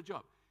much better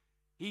job.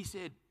 He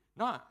said,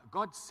 no,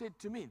 God said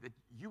to me that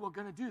you are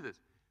going to do this.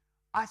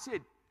 I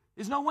said,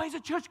 there's no ways a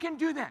church can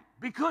do that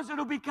because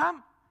it'll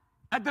become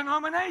a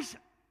denomination.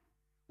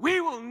 We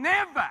will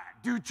never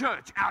do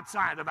church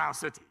outside of our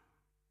city.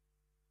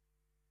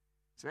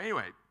 So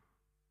anyway,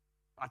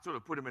 I sort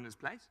of put him in his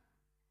place.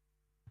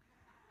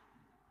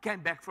 Came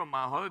back from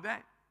my holiday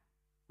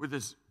with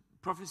this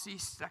prophecy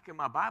stuck in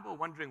my Bible,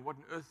 wondering what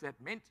on earth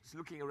that meant. Just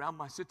looking around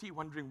my city,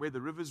 wondering where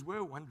the rivers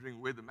were, wondering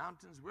where the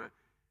mountains were.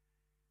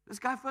 This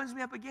guy phones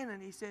me up again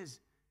and he says,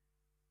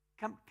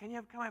 come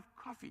have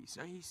coffee?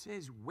 So he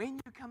says, when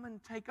you come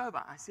and take over?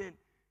 I said,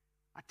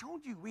 I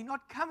told you, we're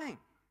not coming.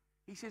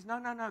 He says, no,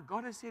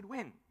 God has said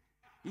when.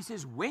 He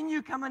says, when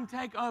you come and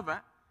take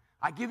over,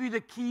 I give you the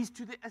keys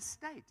to the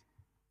estate.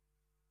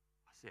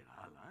 I said,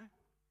 hello?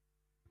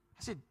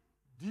 I said,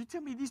 do you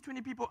tell me these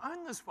 20 people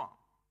own this farm?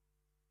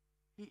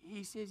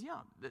 He says, yeah,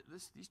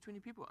 these 20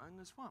 people own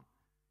this farm.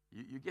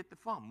 You get the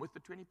farm with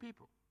the 20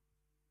 people.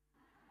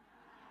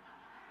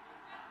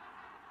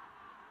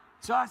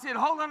 So I said,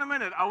 hold on a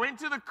minute. I went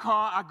to the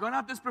car, I got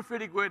out this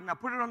prophetic word, and I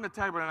put it on the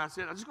table, and I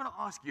said, I'm just going to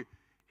ask you,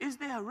 is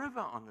there a river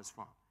on this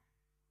farm?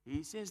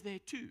 He says there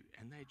are two,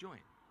 and they join.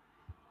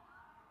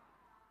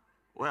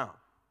 Well,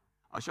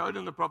 I showed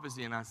him the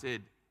prophecy, and I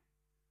said,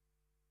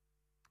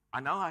 I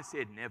know I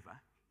said never.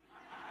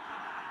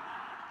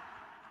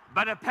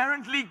 But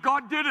apparently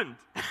God didn't.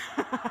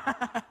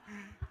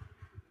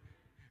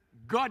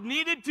 God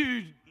needed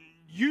to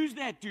use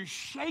that to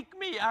shake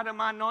me out of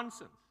my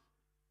nonsense.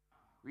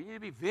 We need to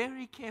be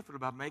very careful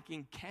about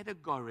making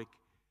categoric,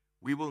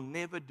 we will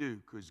never do,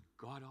 because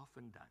God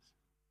often does.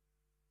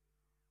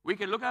 We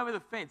can look over the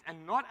fence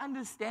and not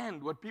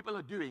understand what people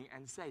are doing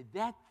and say,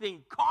 that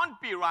thing can't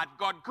be right.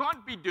 God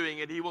can't be doing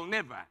it. He will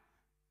never.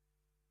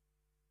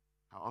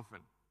 How often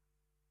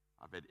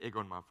I've had egg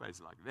on my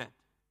face like that.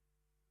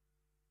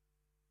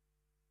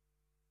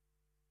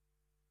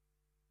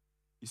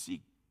 You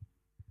see,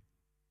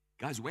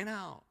 guys, when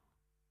our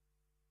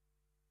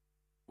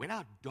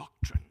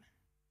doctrine,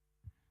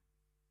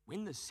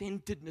 when the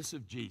centeredness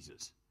of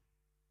Jesus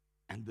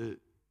and the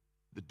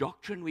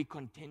doctrine we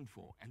contend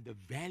for and the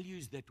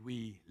values that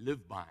we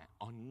live by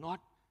are not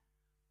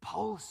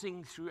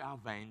pulsing through our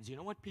veins, you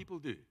know what people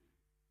do?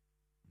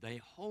 They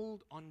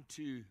hold on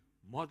to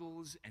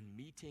models and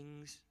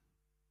meetings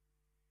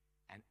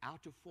and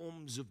outer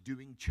forms of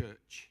doing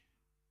church.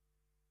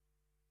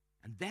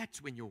 And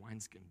that's when your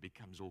wineskin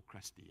becomes all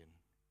crusty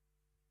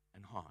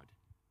and hard.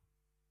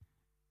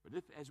 But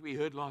if, as we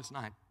heard last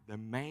night, the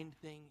main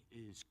thing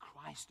is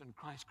Christ and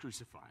Christ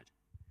crucified,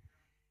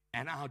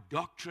 and our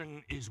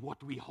doctrine is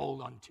what we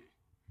hold on to,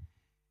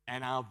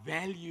 and our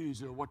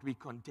values are what we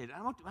contend.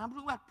 I'm not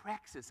talking about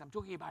praxis, I'm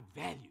talking about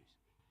values.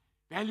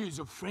 Values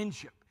of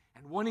friendship,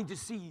 and wanting to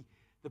see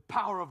the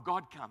power of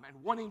God come,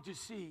 and wanting to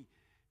see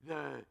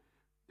the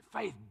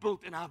faith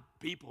built in our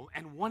people,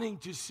 and wanting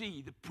to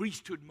see the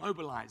priesthood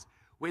mobilized,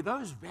 where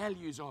those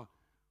values are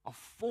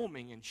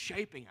forming and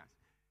shaping us,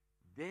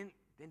 then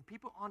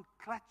people aren't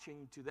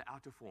clutching to the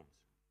outer forms.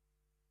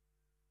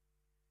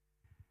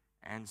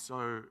 And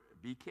so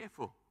be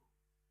careful,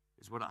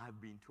 is what I have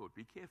been taught.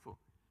 Be careful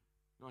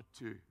not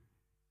to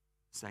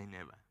say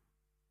never.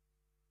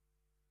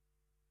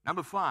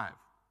 Number 5.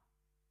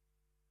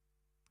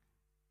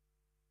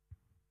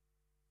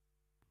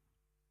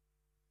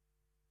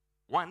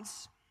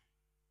 Once,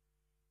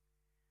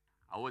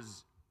 I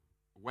was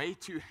way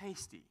too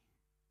hasty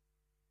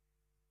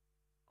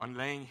on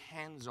laying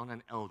hands on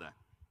an elder.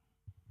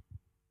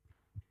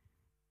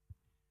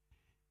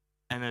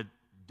 And it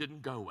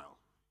didn't go well.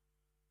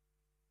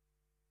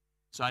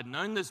 So I'd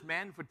known this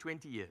man for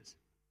 20 years.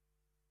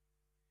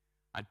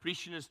 I'd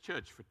preached in his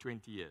church for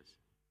 20 years.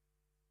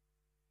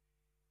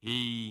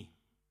 He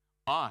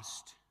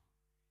asked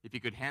if he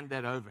could hand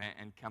that over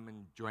and come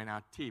and join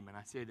our team. And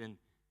I said, in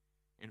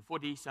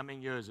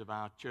 40-something years of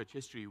our church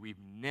history, we've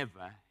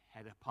never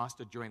had a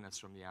pastor join us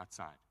from the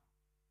outside.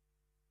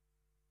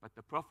 But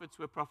the prophets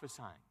were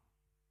prophesying.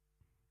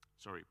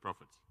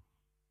 Prophets.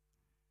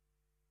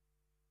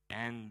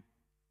 And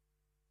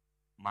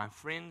my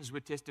friends were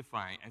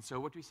testifying. And so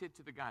what we said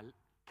to the guy,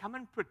 come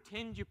and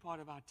pretend you're part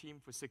of our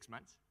team for 6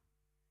 months.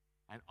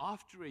 And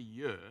after a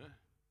year,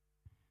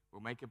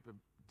 we'll make a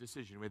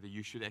decision whether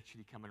you should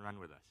actually come and run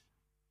with us.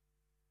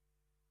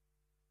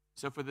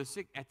 So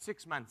at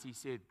 6 months, he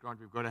said, Grant,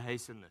 we've got to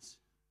hasten this.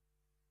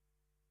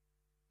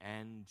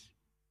 And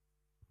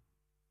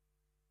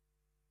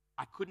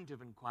I couldn't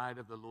have inquired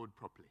of the Lord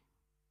properly.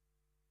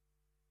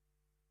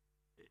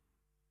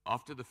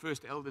 After the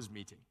first elders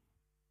meeting,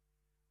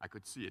 I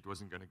could see it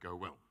wasn't going to go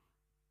well.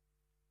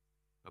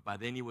 But by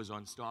then he was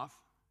on staff.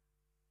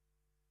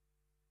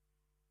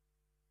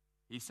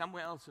 He's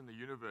somewhere else in the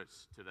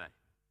universe today.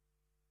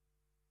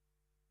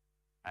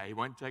 He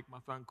won't take my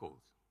phone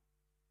calls.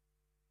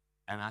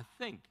 And I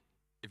think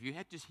if you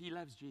had to, he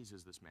loves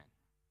Jesus, this man.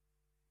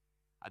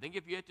 I think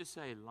if you had to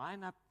say,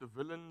 line up the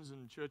villains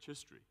in church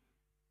history,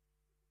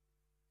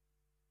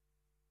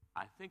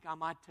 I think I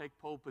might take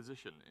pole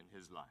position in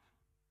his life.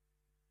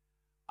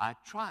 I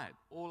tried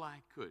all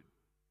I could.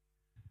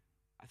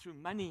 I threw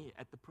money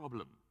at the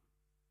problem.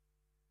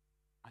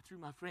 I threw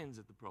my friends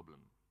at the problem.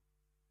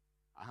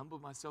 I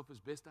humbled myself as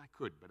best I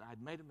could, but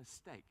I'd made a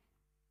mistake.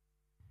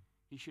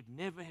 He should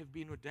never have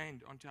been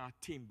ordained onto our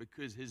team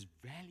because his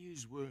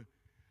values were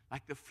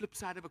like the flip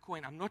side of a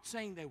coin. I'm not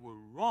saying they were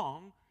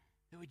wrong,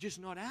 they were just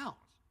not ours.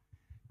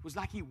 It was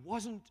like he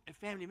wasn't a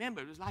family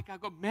member. It was like I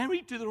got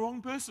married to the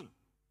wrong person.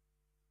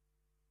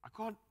 I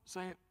can't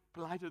say it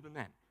politer than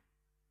that.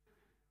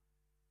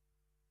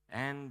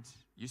 And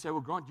you say,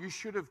 well, Grant, you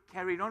should have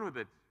carried on with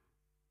it.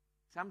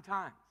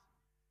 Sometimes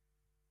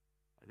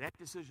that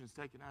decision's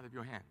taken out of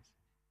your hands.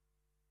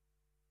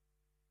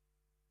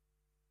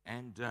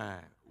 And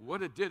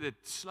what it did, it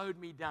slowed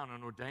me down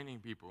on ordaining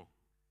people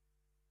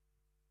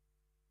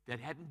that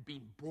hadn't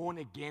been born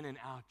again in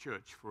our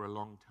church for a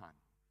long time.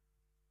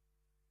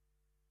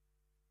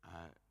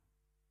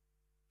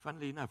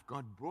 Funnily enough,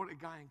 God brought a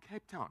guy in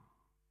Cape Town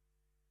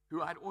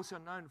who I'd also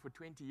known for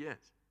 20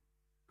 years,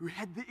 who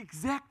had the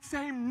exact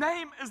same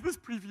name as this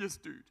previous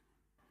dude.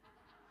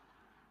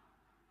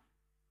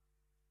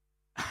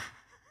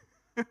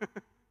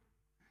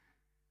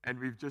 And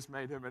we've just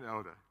made him an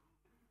elder.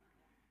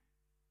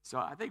 So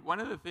I think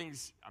one of the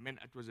things,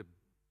 it was a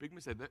big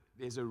mistake.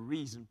 There's a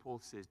reason Paul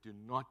says, do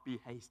not be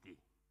hasty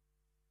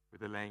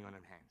with the laying on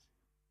of hands.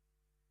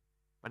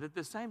 But at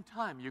the same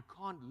time, you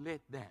can't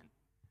let that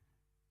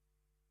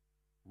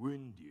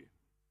wound you.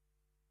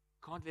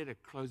 Can't let it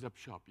close up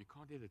shop. You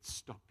can't let it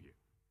stop you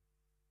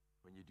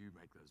when you do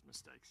make those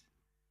mistakes.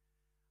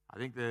 I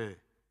think an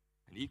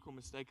equal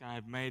mistake I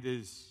have made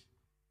is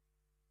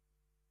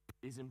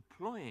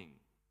employing,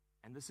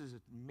 and this is a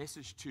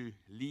message to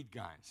lead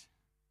guys,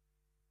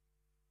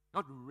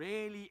 not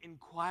really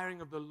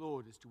inquiring of the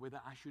Lord as to whether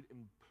I should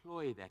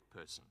employ that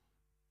person.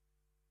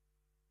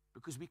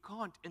 Because we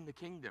can't, in the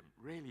kingdom,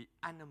 really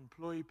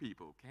unemploy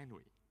people, can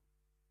we?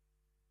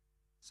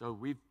 So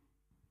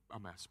I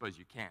suppose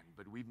you can,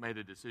 but we've made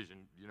a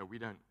decision, we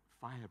don't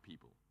fire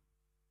people.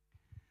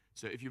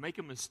 So if you make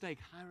a mistake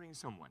hiring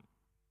someone,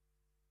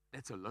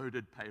 that's a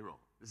loaded payroll.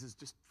 This is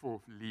just for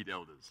lead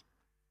elders.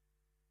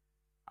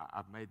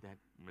 I've made that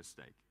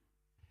mistake.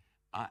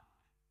 And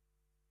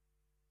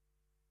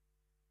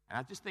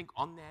I just think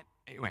on that,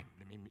 anyway,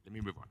 let me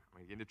move on. I'm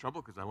going to get into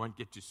trouble because I won't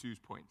get to Sue's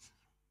points.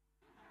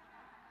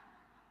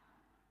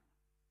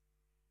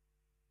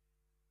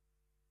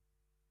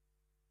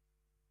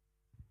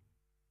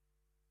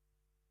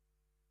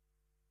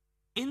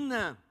 In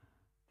the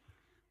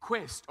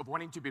quest of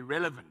wanting to be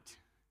relevant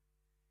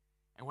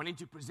and wanting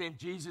to present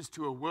Jesus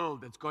to a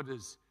world that's got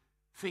his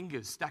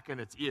fingers stuck in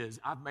its ears,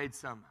 I've made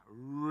some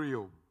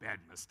real bad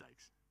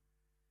mistakes.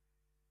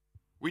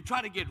 We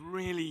try to get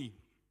really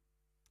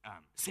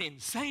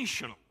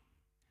sensational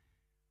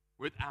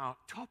with our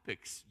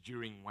topics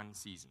during one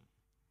season.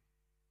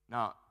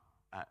 Now,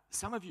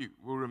 some of you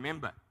will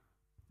remember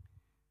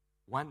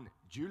one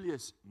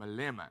Julius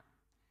Malema,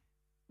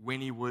 when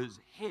he was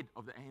head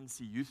of the ANC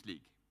Youth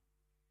League,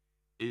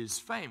 is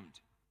famed,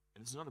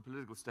 and this is not a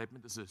political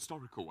statement, this is a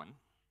historical one,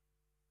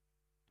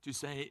 to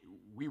say,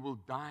 we will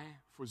die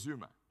for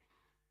Zuma.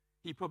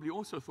 He probably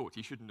also thought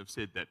he shouldn't have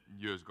said that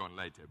years gone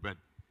later,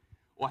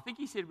 or I think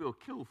he said we'll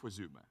kill for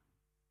Zuma.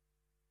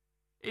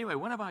 Anyway,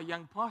 one of our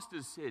young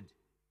pastors said,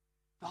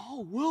 the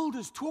whole world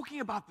is talking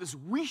about this.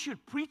 We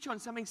should preach on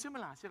something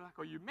similar. I said,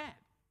 are you mad?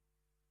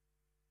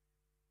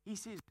 He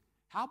says,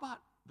 how about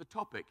the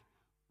topic,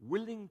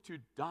 willing to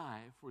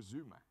die for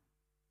Zuma?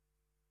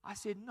 I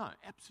said, no,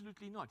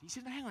 absolutely not. He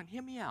said, no, hang on,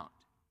 hear me out.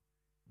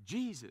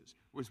 Jesus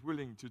was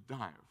willing to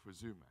die for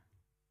Zuma.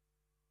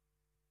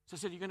 So I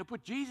said, you're going to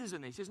put Jesus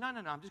in there? He says, no,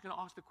 I'm just going to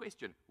ask the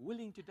question.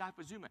 Willing to die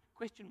for Zuma?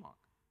 Question mark.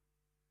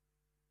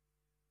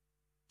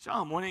 So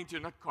I'm wanting to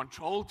not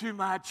control too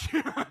much.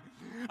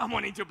 I'm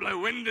wanting to blow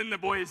wind in the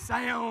boys'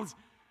 sails.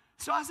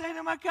 So I say to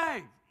him,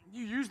 okay,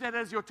 you use that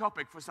as your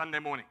topic for Sunday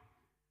morning.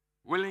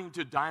 Willing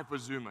to die for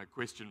Zuma?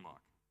 Question mark.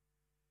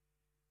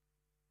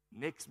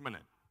 Next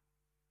minute,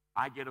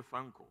 I get a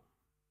phone call.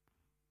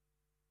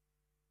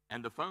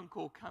 And the phone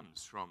call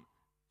comes from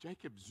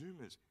Jacob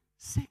Zuma's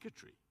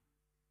secretary.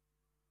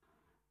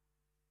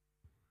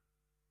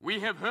 we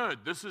have heard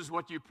this is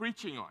what you're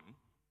preaching on.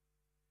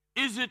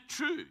 Is it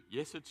true?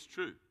 Yes, it's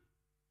true.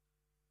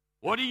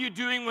 What are you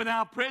doing with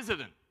our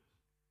president?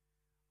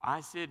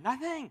 I said,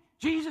 nothing.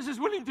 Jesus is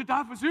willing to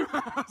die for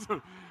Zuma.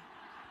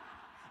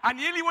 I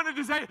nearly wanted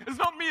to say, it's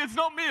not me,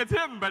 it's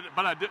him, but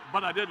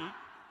I didn't.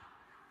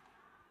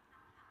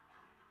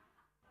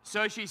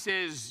 So she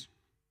says,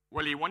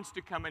 well, he wants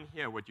to come and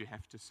hear what you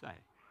have to say.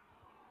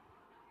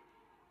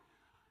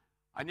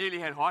 I nearly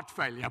had heart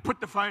failure. I put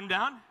the phone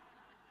down.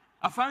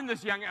 I phoned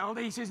this young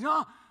elder. He says,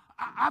 no,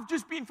 I've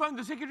just been phoned.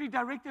 The secretary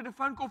directed a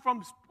phone call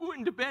from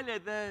Spu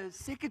Ndebele,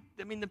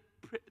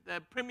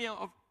 the premier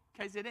of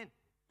KZN.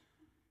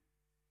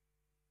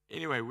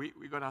 Anyway,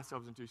 we got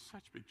ourselves into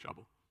such big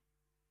trouble.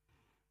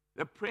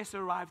 The press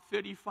arrived,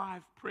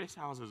 35 press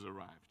houses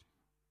arrived.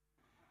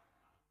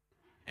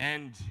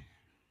 And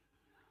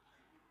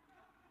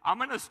I'm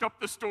going to stop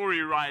the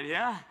story right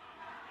here,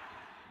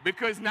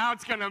 because now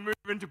it's going to move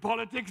into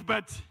politics,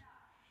 but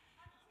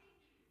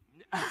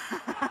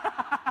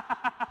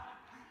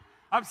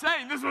I'm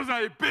saying this was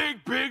a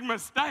big, big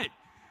mistake.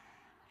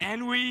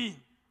 And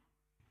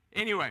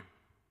anyway,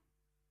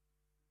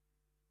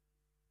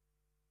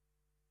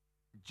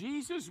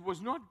 Jesus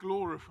was not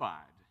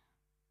glorified.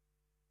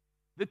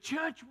 The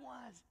church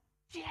was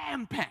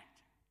jam-packed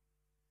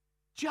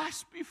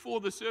just before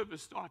the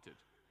service started.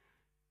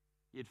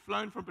 He had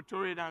flown from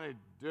Pretoria down to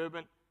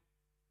Durban.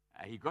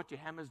 He got to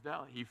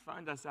Hammersdale. He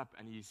phoned us up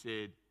and he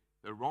said,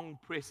 the wrong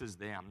press is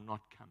there. I'm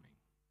not coming.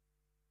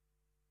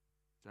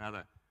 So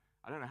I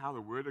don't know how the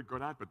word had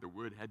got out, but the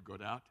word had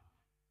got out.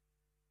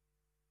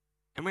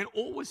 And when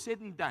all was said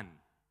and done,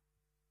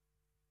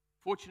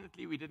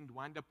 fortunately, we didn't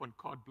wind up on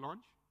carte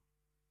blanche.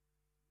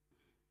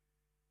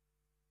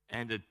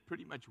 And it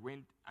pretty much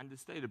went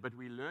understated, but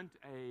we learned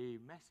a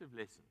massive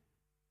lesson.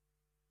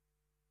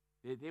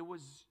 There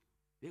was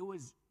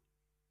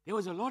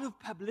a lot of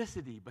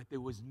publicity, but there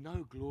was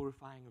no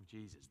glorifying of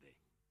Jesus there.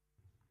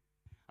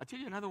 I'll tell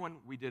you another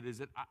one we did is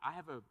that I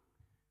have a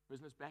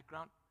business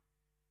background,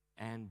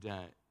 and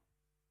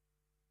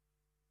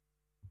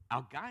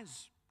our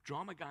guys,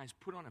 drama guys,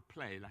 put on a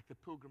play like The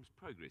Pilgrim's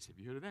Progress. Have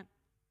you heard of that?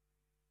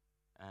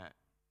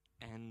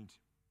 And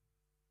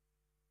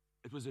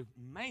it was an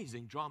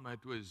amazing drama.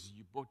 It was,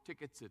 you bought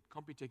tickets at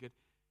CompuTicket,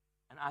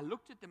 and I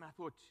looked at them, I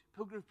thought,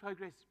 Pilgrim's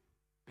Progress,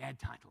 bad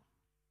title.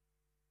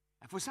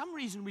 And for some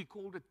reason, we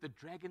called it The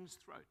Dragon's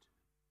Throat.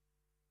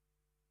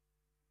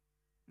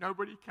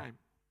 Nobody came.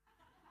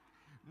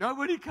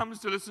 Nobody comes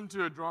to listen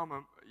to a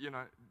drama,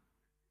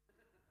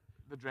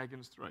 The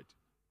Dragon's Throat.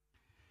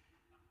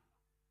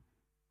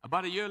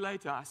 About a year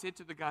later, I said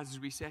to the guys as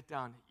we sat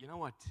down, you know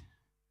what?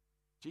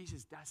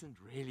 Jesus doesn't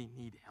really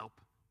need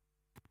help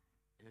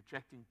in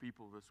attracting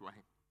people this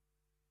way.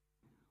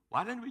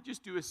 Why don't we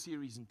just do a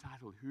series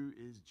entitled, Who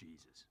is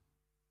Jesus?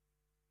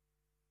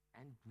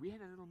 And we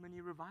had a little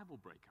mini revival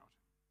breakout.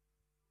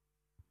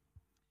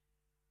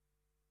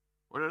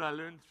 What did I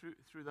learn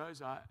through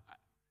those?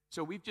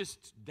 So we've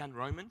just done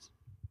Romans,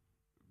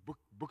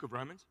 book of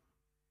Romans.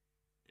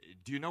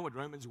 Do you know what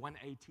Romans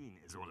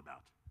 1:18 is all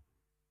about?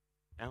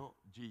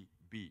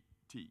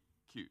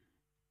 LGBTQ.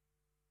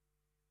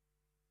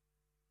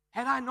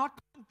 Had I not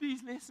done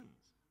these lessons,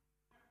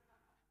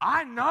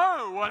 I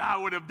know what I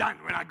would have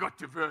done when I got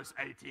to verse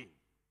 18.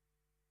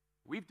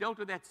 We've dealt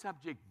with that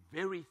subject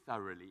very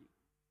thoroughly.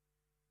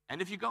 And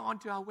if you go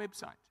onto our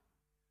website,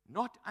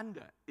 not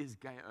under is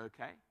gay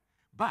okay,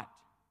 but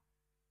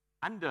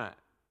under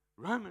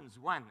Romans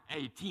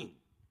 1:18,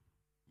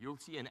 you'll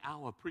see an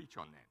hour preach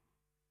on that.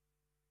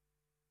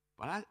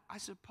 But I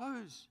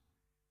suppose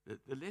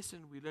that the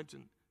lesson we learned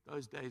in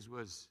those days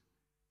was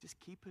just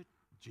keep it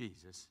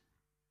Jesus.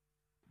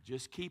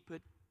 Just keep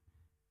it.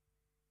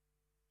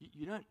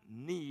 You don't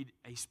need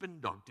a spin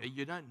doctor.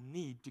 You don't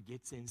need to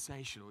get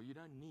sensational. You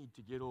don't need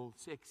to get all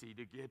sexy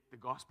to get the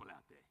gospel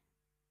out there.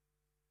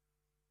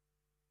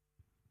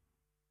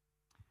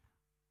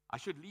 I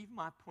should leave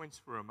my points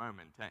for a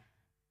moment, eh?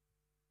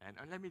 And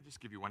let me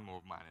just give you one more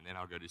of mine, and then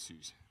I'll go to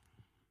Sue's.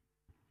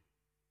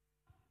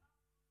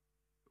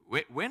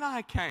 When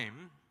I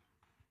came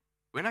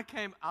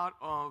out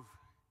of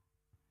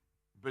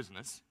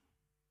business,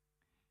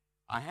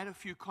 I had a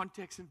few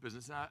contacts in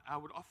business, and I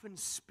would often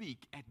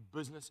speak at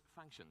business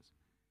functions.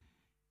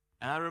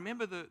 And I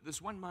remember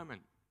this one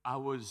moment, I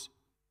was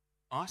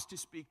asked to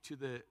speak to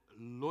the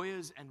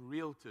lawyers and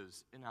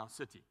realtors in our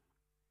city.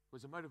 It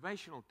was a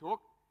motivational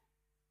talk.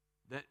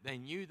 That they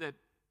knew that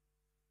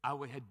I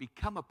had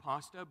become a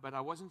pastor, but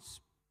I wasn't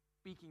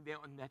speaking there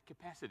in that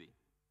capacity.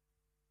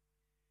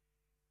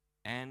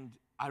 And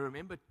I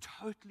remember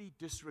totally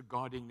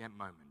disregarding that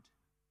moment.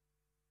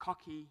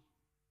 Cocky,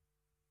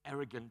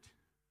 arrogant.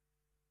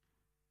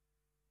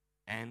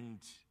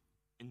 And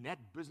in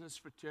that business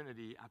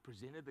fraternity, I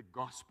presented the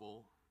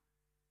gospel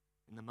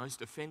in the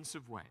most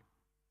offensive way.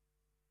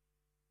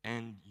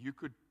 And you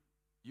could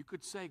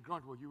say,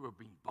 Grant, well, you were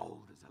being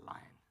bold as a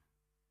lion.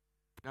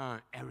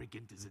 No,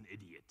 arrogant as an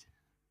idiot.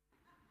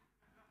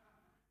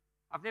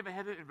 I've never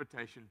had an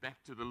invitation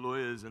back to the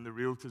Lawyers and the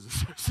Realtors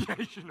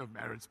Association of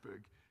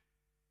Maritzburg.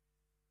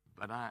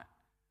 But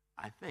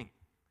I think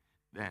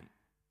that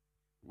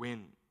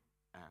when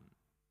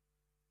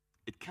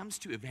it comes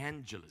to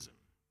evangelism,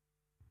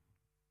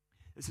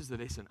 this is the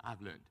lesson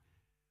I've learned.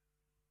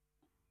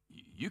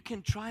 You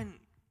can try and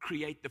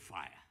create the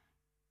fire,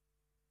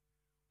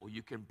 or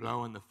you can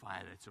blow on the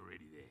fire that's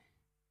already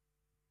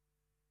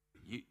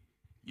there.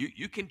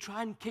 You can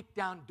try and kick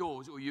down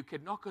doors, or you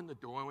can knock on the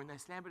door, and when they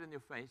slam it in your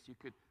face, you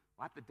could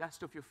wipe the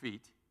dust off your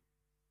feet,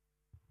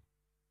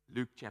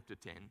 Luke chapter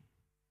 10,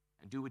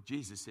 and do what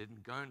Jesus said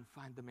and go and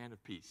find the man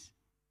of peace.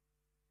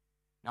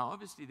 Now,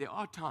 obviously, there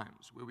are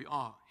times where we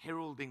are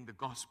heralding the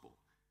gospel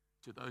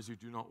to those who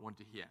do not want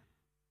to hear.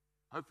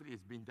 Hopefully,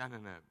 it's been done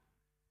in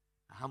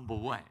a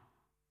humble way.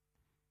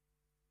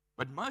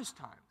 But most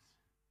times,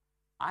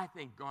 I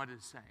think God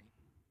is saying,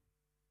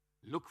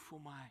 look for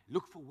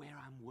where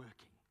I'm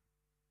working.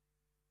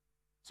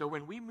 So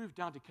when we moved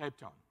down to Cape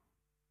Town,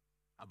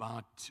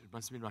 it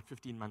must have been about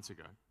 15 months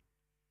ago,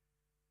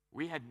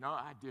 we had no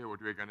idea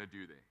what we were going to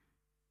do there.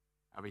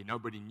 I mean,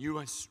 nobody knew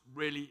us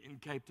really in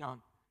Cape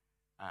Town.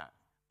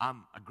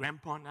 I'm a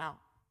grandpa now.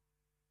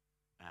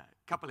 A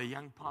couple of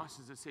young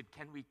pastors have said,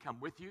 can we come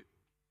with you?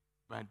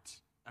 But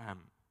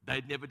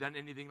they'd never done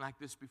anything like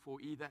this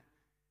before either.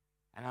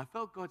 And I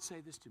felt God say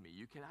this to me: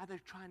 you can either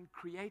try and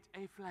create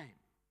a flame,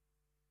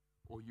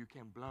 or you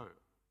can blow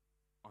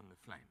on the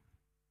flame.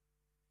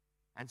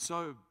 And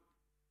so,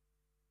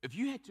 if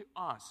you had to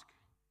ask,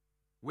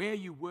 where are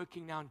you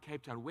working now in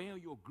Cape Town? Where are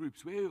your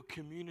groups? Where are your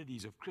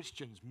communities of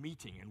Christians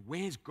meeting? And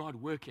where's God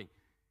working?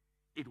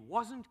 It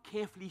wasn't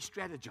carefully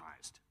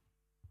strategized.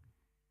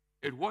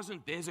 It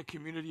wasn't, there's a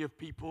community of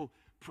people,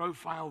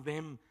 profile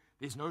them,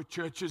 there's no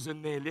churches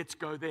in there, let's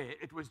go there.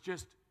 It was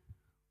just,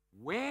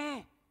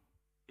 where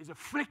is a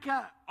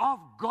flicker of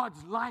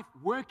God's life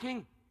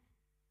working?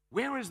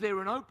 Where is there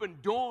an open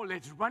door?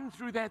 Let's run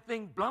through that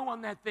thing, blow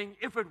on that thing.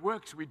 If it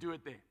works, we do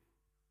it there.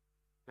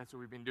 That's what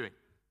we've been doing.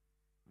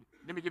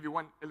 Let me give you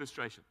one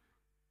illustration.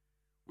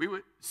 We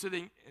were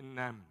sitting in,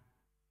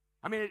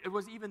 it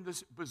was even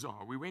this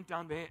bizarre. We went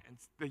down there, and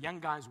the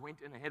young guys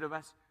went in ahead of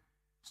us,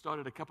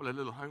 started a couple of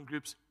little home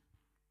groups.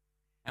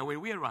 And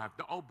when we arrived,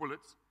 the old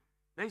bullets,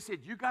 they said,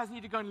 you guys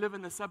need to go and live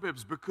in the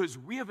suburbs because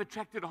we have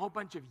attracted a whole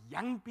bunch of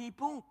young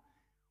people.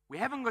 We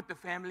haven't got the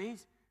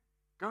families.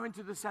 Go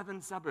into the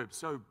southern suburbs.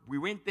 So we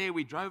went there,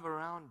 we drove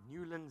around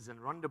Newlands and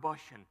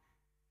Rondebosch and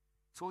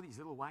saw these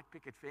little white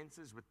picket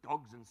fences with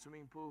dogs and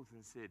swimming pools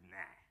and said, nah.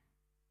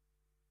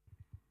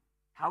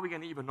 How are we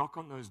going to even knock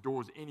on those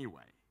doors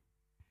anyway?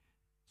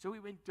 So we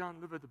went down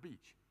and lived at the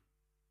beach.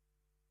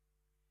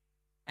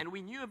 And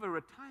we knew of a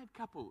retired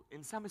couple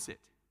in Somerset.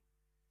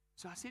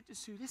 So I said to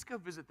Sue, let's go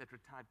visit that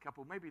retired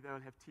couple. Maybe they'll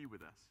have tea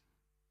with us.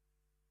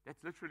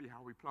 That's literally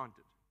how we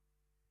planted.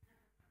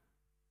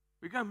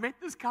 We go and met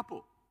this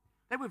couple.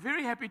 They were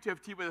very happy to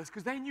have tea with us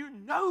because they knew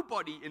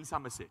nobody in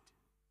Somerset.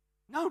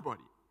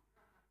 Nobody.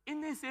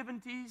 In their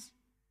 70s,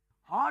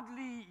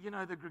 hardly,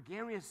 the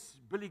gregarious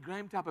Billy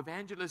Graham type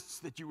evangelists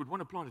that you would want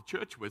to plant a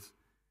church with.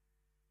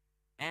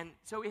 And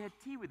so we had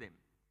tea with them.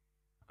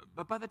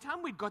 But by the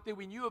time we'd got there,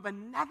 we knew of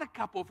another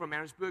couple from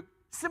Harrisburg,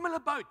 similar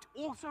boat,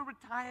 also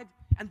retired.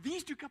 And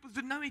these two couples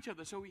didn't know each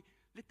other, so we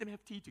let them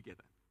have tea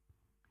together.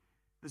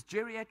 This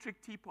geriatric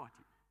tea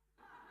party.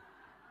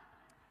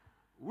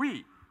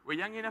 We were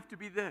young enough to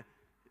be the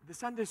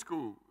Sunday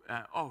school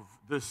of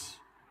this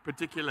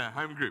particular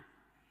home group.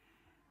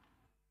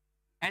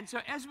 And so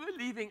as we were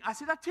leaving, I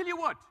said, I'll tell you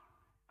what,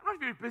 I'm not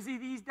very busy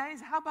these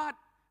days. How about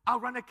I'll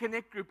run a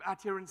connect group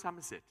out here in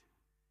Somerset?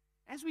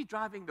 As we're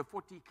driving the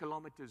 40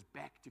 kilometers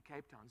back to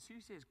Cape Town, Sue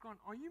says, Grant,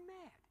 are you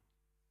mad?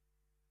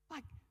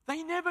 Like,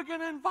 they're never going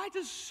to invite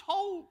a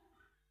soul.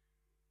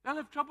 They'll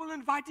have trouble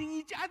inviting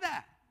each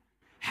other.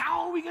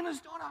 How are we going to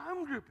start a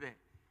home group there?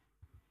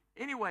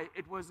 Anyway,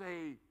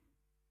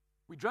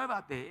 we drove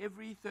out there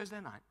every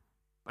Thursday night,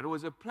 but it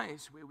was a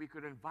place where we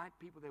could invite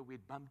people that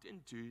we'd bumped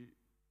into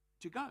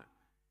to go.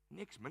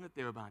 Next minute,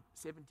 there were about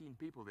 17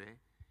 people there,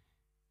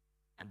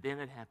 and then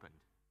it happened.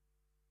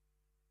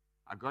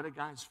 I got a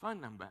guy's phone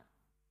number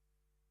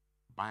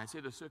by a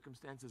set of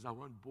circumstances I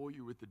won't bore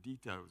you with the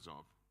details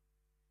of.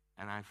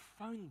 And I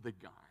phoned the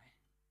guy,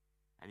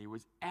 and he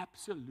was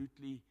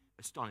absolutely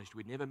astonished.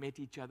 We'd never met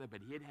each other,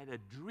 but he had had a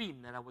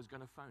dream that I was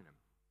going to phone him.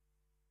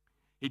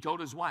 He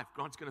told his wife,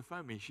 Grant's going to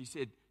phone me. She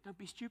said, don't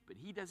be stupid.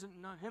 He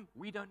doesn't know him.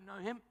 We don't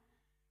know him.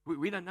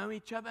 We don't know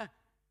each other.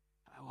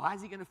 Why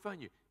is he going to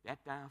phone you?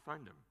 That day I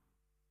phoned him.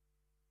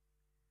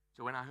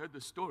 So when I heard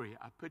the story,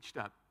 I pitched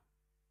up,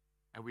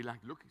 and we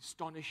look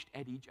astonished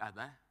at each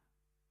other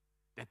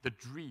that the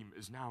dream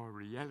is now a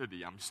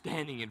reality. I'm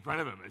standing in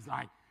front of him. It's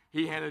like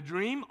he had a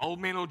dream. Old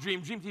men will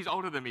dream dreams. He's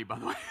older than me, by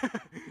the way.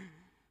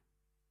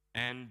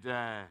 And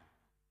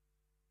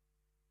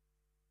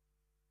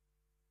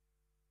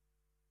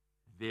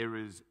there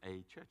is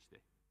a church there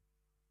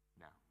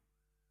now.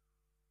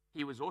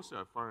 He was also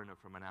a foreigner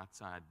from an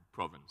outside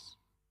province.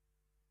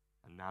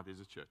 And now there's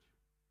a church.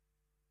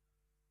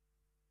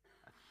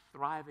 A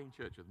thriving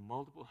church with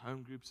multiple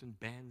home groups and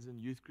bands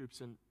and youth groups.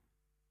 And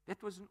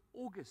that was in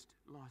August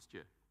last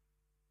year.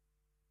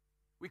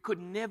 We could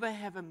never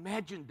have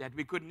imagined that.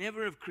 We could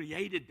never have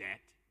created that.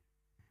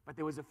 But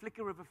there was a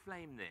flicker of a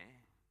flame there.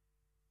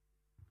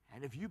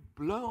 And if you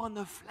blow on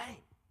the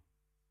flame,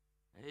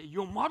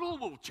 your model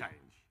will change.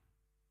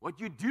 What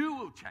you do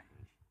will change.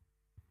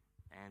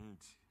 And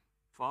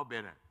far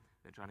better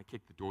than trying to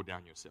kick the door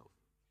down yourself.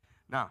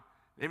 Now,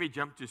 let me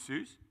jump to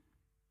Sue's.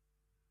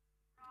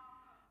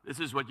 This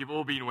is what you've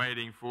all been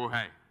waiting for,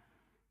 hey.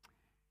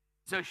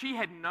 So she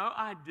had no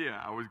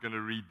idea I was going to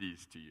read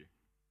these to you.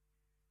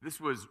 This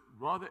was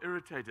rather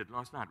irritated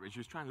last night when she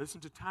was trying to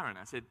listen to Tyron.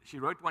 I said, she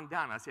wrote one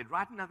down. I said,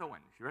 write another one.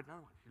 She wrote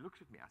another one. She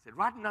looks at me. I said,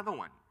 write another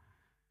one.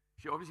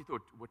 She obviously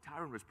thought what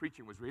Tyron was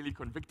preaching was really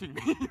convicting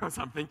me or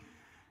something.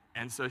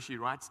 And so she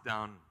writes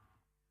down,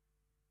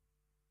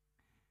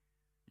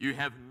 you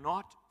have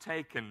not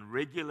taken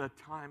regular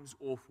times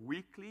off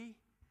weekly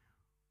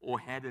or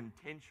had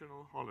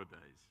intentional holidays.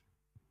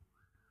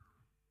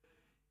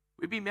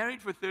 We've been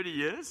married for 30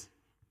 years,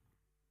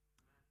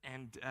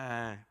 and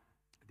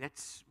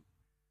that's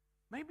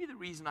maybe the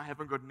reason I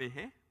haven't got any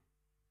hair.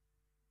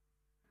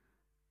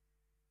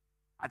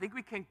 I think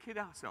we can kid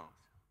ourselves.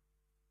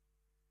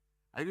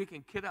 I think we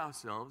can kid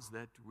ourselves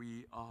that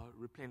we are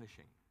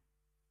replenishing.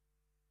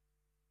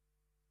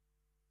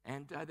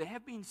 And there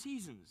have been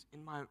seasons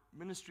in my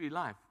ministry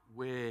life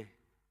where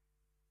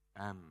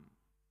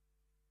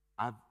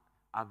I've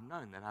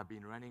known that I've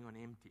been running on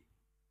empty.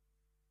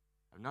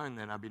 I've known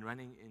that I've been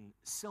running in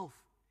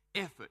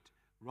self-effort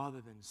rather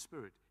than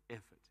spirit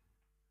effort.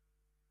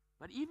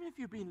 But even if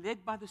you've been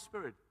led by the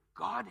Spirit,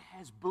 God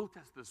has built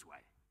us this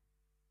way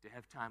to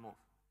have time off.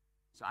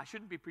 So I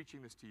shouldn't be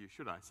preaching this to you,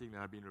 should I? Seeing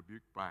that I've been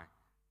rebuked by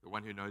the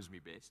one who knows me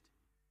best.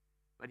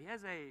 But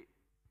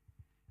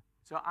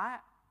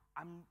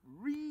I'm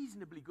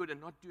reasonably good at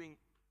not doing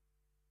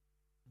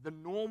the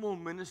normal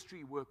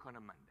ministry work on a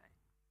Monday.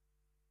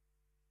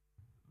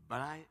 But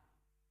I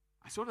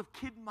sort of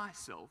kid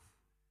myself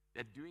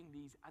that doing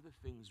these other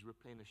things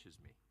replenishes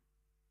me.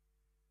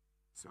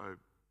 So,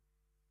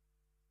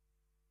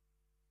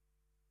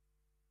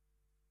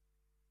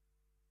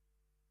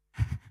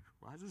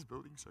 why is this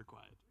building so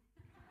quiet?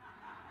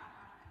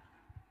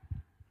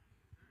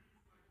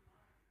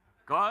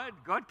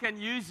 God can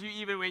use you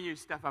even when you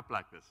stuff up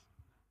like this.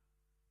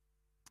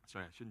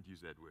 Sorry, I shouldn't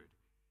use that word.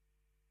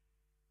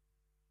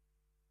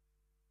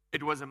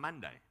 It was a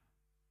Monday.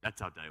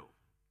 That's our day off.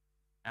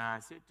 And I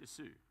said to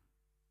Sue,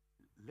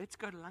 let's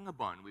go to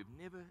Langebaan. We've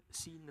never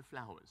seen the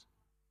flowers.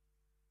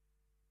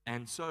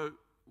 And so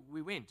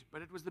we went,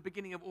 but it was the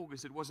beginning of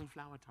August. It wasn't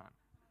flower time.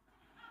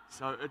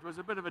 So it was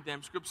a bit of a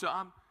damn script. So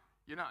I'm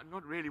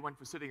not really one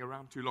for sitting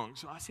around too long.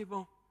 So I said,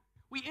 well,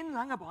 we're in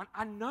Langebaan.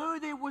 I know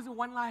there was a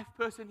One Life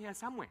person here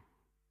somewhere.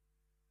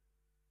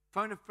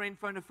 Phone a friend,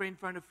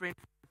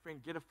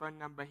 get a phone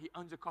number. He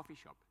owns a coffee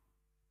shop.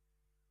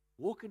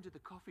 Walk into the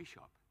coffee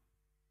shop.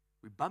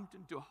 We bumped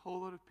into a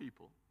whole lot of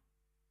people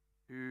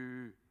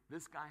who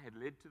this guy had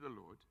led to the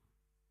Lord,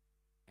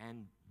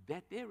 and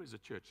that there is a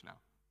church now.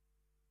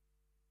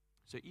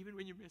 So even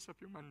when you mess up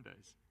your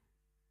Mondays,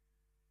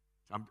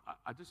 so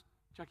I'm just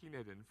chucking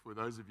that in for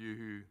those of you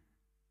who,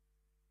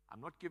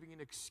 I'm not giving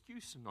an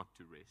excuse not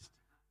to rest,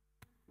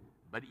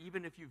 but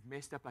even if you've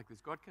messed up like this,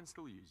 God can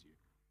still use you.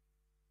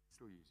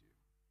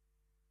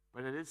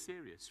 But it is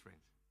serious, friends.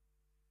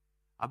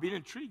 I've been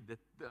intrigued that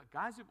the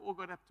guys who've all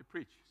got up to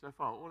preach so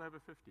far, all over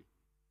 50.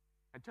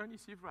 And Tony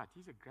Sivrat,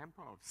 he's a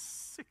grandpa of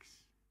 6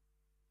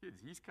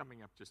 kids. He's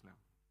coming up just now.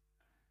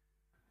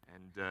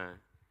 And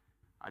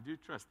I do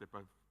trust that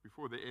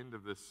before the end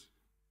of this,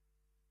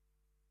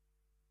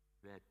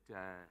 that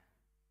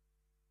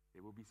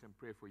there will be some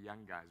prayer for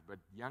young guys. But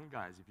young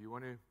guys, if you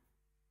want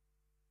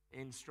to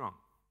end strong,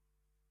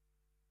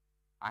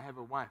 I have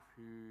a wife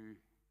who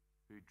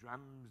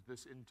drums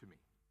this into me.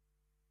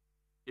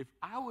 If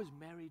I was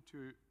married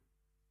to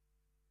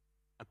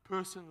a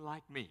person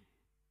like me,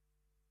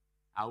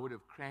 I would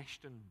have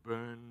crashed and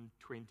burned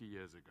 20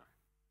 years ago.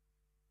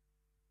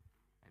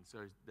 And so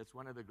that's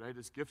one of the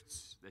greatest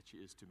gifts that she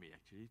is to me,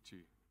 actually,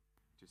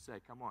 to say,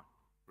 come on,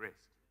 rest.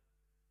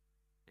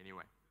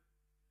 Anyway.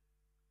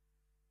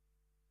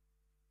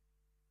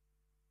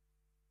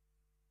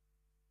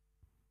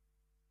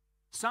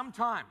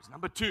 Sometimes,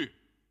 number 2.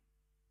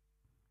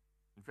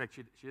 In fact,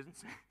 she doesn't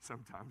say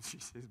sometimes, she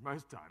says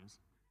most times.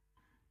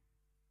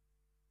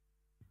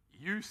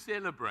 You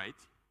celebrate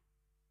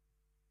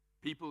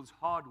people's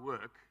hard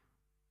work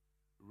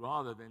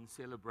rather than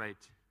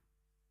celebrate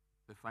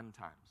the fun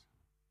times.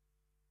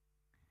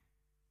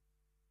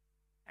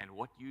 And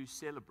what you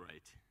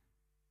celebrate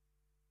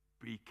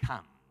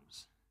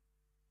becomes.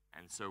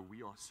 And so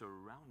we are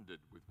surrounded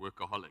with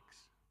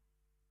workaholics.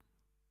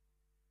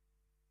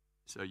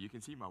 So you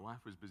can see my wife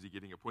was busy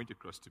getting a point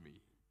across to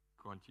me,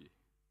 can't you?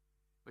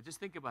 But just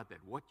think about that.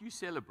 What you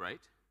celebrate,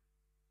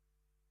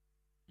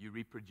 you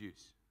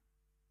reproduce.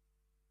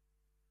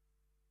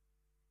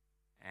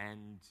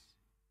 And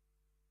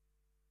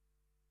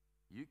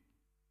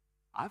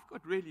I've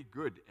got really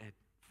good at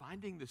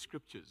finding the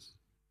scriptures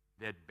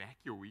that back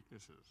your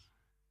weaknesses.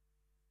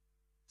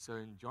 So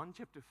in John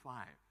chapter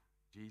 5,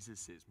 Jesus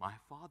says, my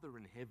Father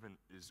in heaven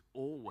is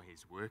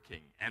always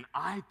working, and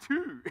I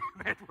too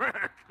am at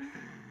work.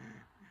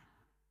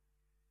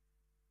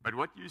 But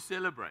what you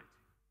celebrate,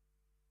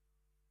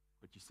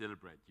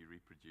 you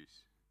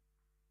reproduce.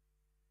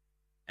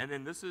 And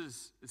then this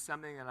is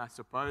something that I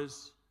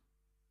suppose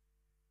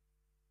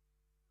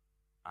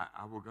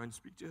I will go and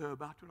speak to her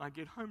about when I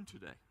get home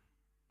today.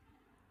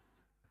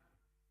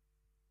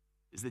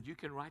 Is that you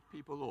can write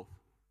people off.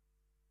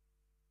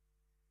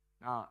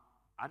 Now,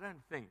 I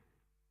don't think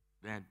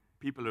that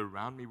people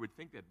around me would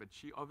think that, but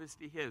she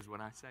obviously hears what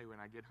I say when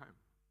I get home.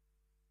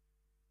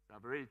 So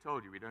I've already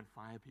told you, we don't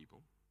fire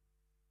people.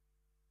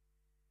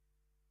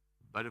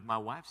 But if my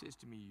wife says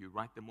to me, you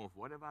write them off,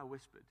 what have I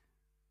whispered?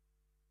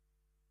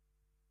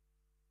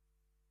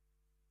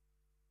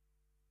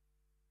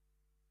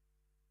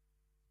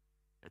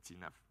 That's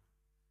enough.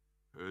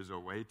 Hers are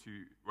way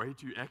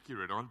too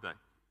accurate, aren't they?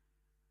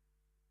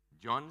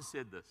 John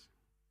said this.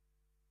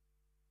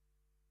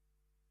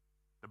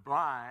 The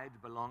bride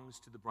belongs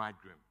to the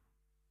bridegroom.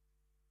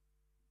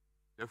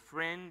 The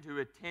friend who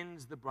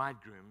attends the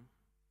bridegroom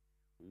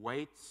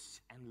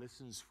waits and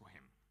listens for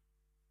him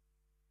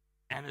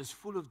and is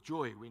full of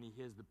joy when he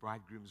hears the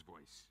bridegroom's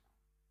voice.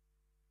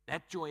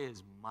 That joy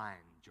is mine,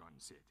 John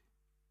said.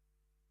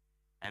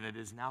 And it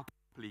is now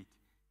complete.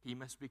 He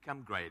must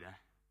become greater.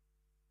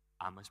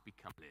 I must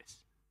become less.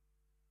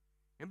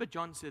 Remember,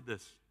 John said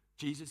this.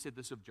 Jesus said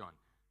this of John.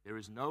 There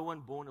is no one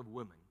born of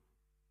woman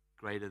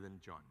greater than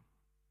John.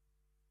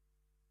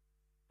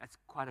 That's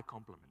quite a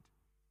compliment.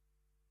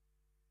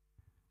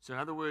 So in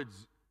other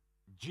words,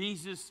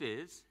 Jesus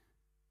says,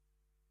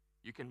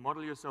 you can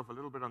model yourself a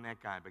little bit on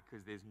that guy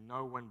because there's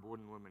no one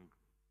born of woman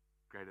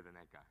greater than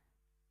that guy.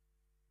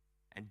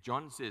 And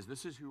John says,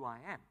 this is who I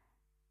am.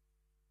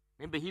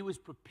 Remember, he was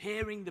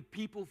preparing the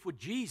people for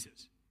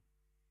Jesus.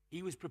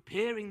 He was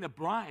preparing the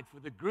bride for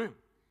the groom.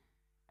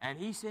 And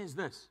he says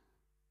this,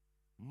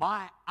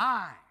 my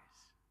eyes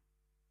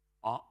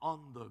are on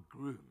the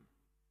groom.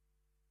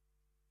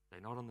 They're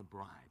not on the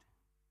bride.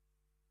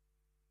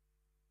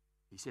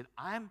 He said,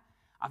 I've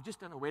just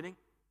done a wedding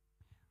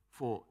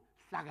for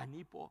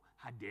Hlakanipho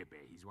Hadebe.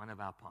 He's one of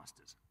our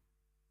pastors.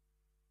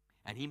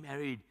 And he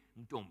married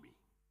Ntombi.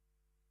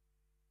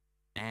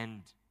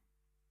 And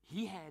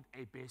he had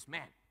a best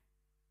man,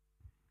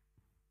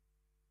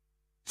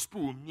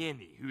 Spu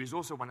Mnyeni, who is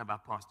also one of our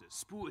pastors.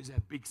 Spu is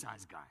a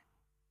big-sized guy.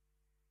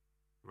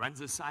 Runs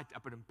a site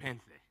up at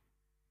Mpantle.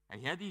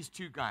 And he had these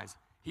two guys.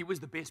 He was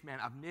the best man.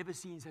 I've never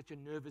seen such a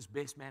nervous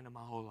best man in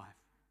my whole life.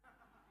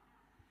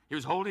 He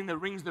was holding the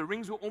rings. The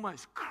rings were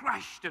almost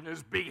crushed in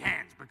his big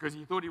hands because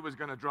he thought he was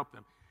going to drop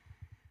them.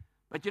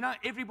 But you know,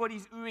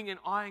 everybody's oohing and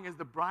eyeing as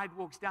the bride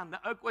walks down. The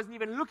oak wasn't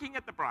even looking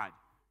at the bride.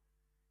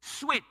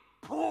 Sweat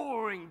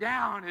pouring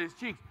down his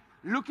cheeks,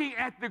 looking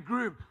at the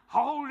groom,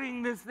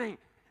 holding this thing.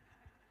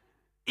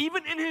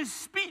 Even in his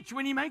speech,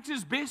 when he makes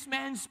his best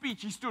man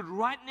speech, he stood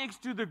right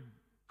next to the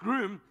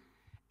groom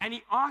and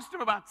he asked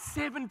him about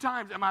 7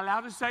 times, am I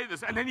allowed to say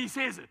this? And then he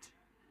says it.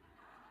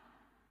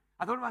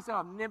 I thought to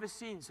myself, I've never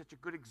seen such a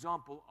good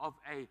example of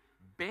a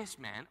best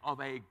man,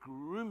 of a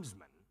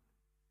groomsman.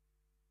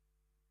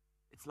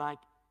 It's like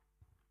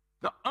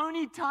the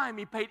only time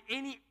he paid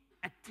any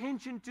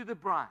attention to the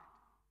bride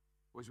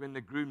was when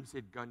the groom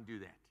said, go and do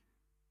that.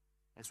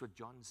 That's what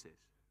John says.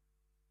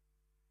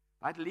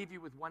 I'd leave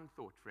you with one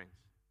thought, friends.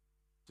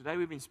 Today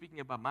we've been speaking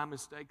about my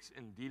mistakes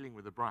in dealing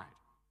with the bride.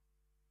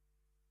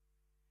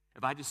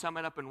 If I just sum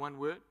it up in one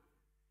word,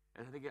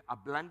 I think I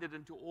blundered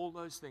into all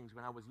those things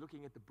when I was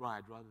looking at the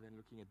bride rather than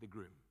looking at the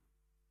groom.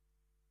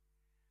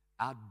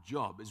 Our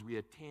job as we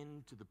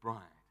attend to the bride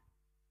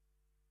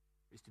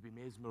is to be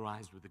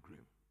mesmerized with the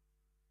groom.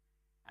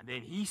 And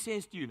then he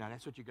says to you, now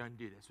that's what you're going to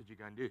do, that's what you're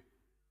going to do.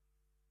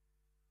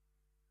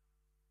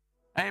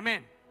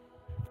 Amen.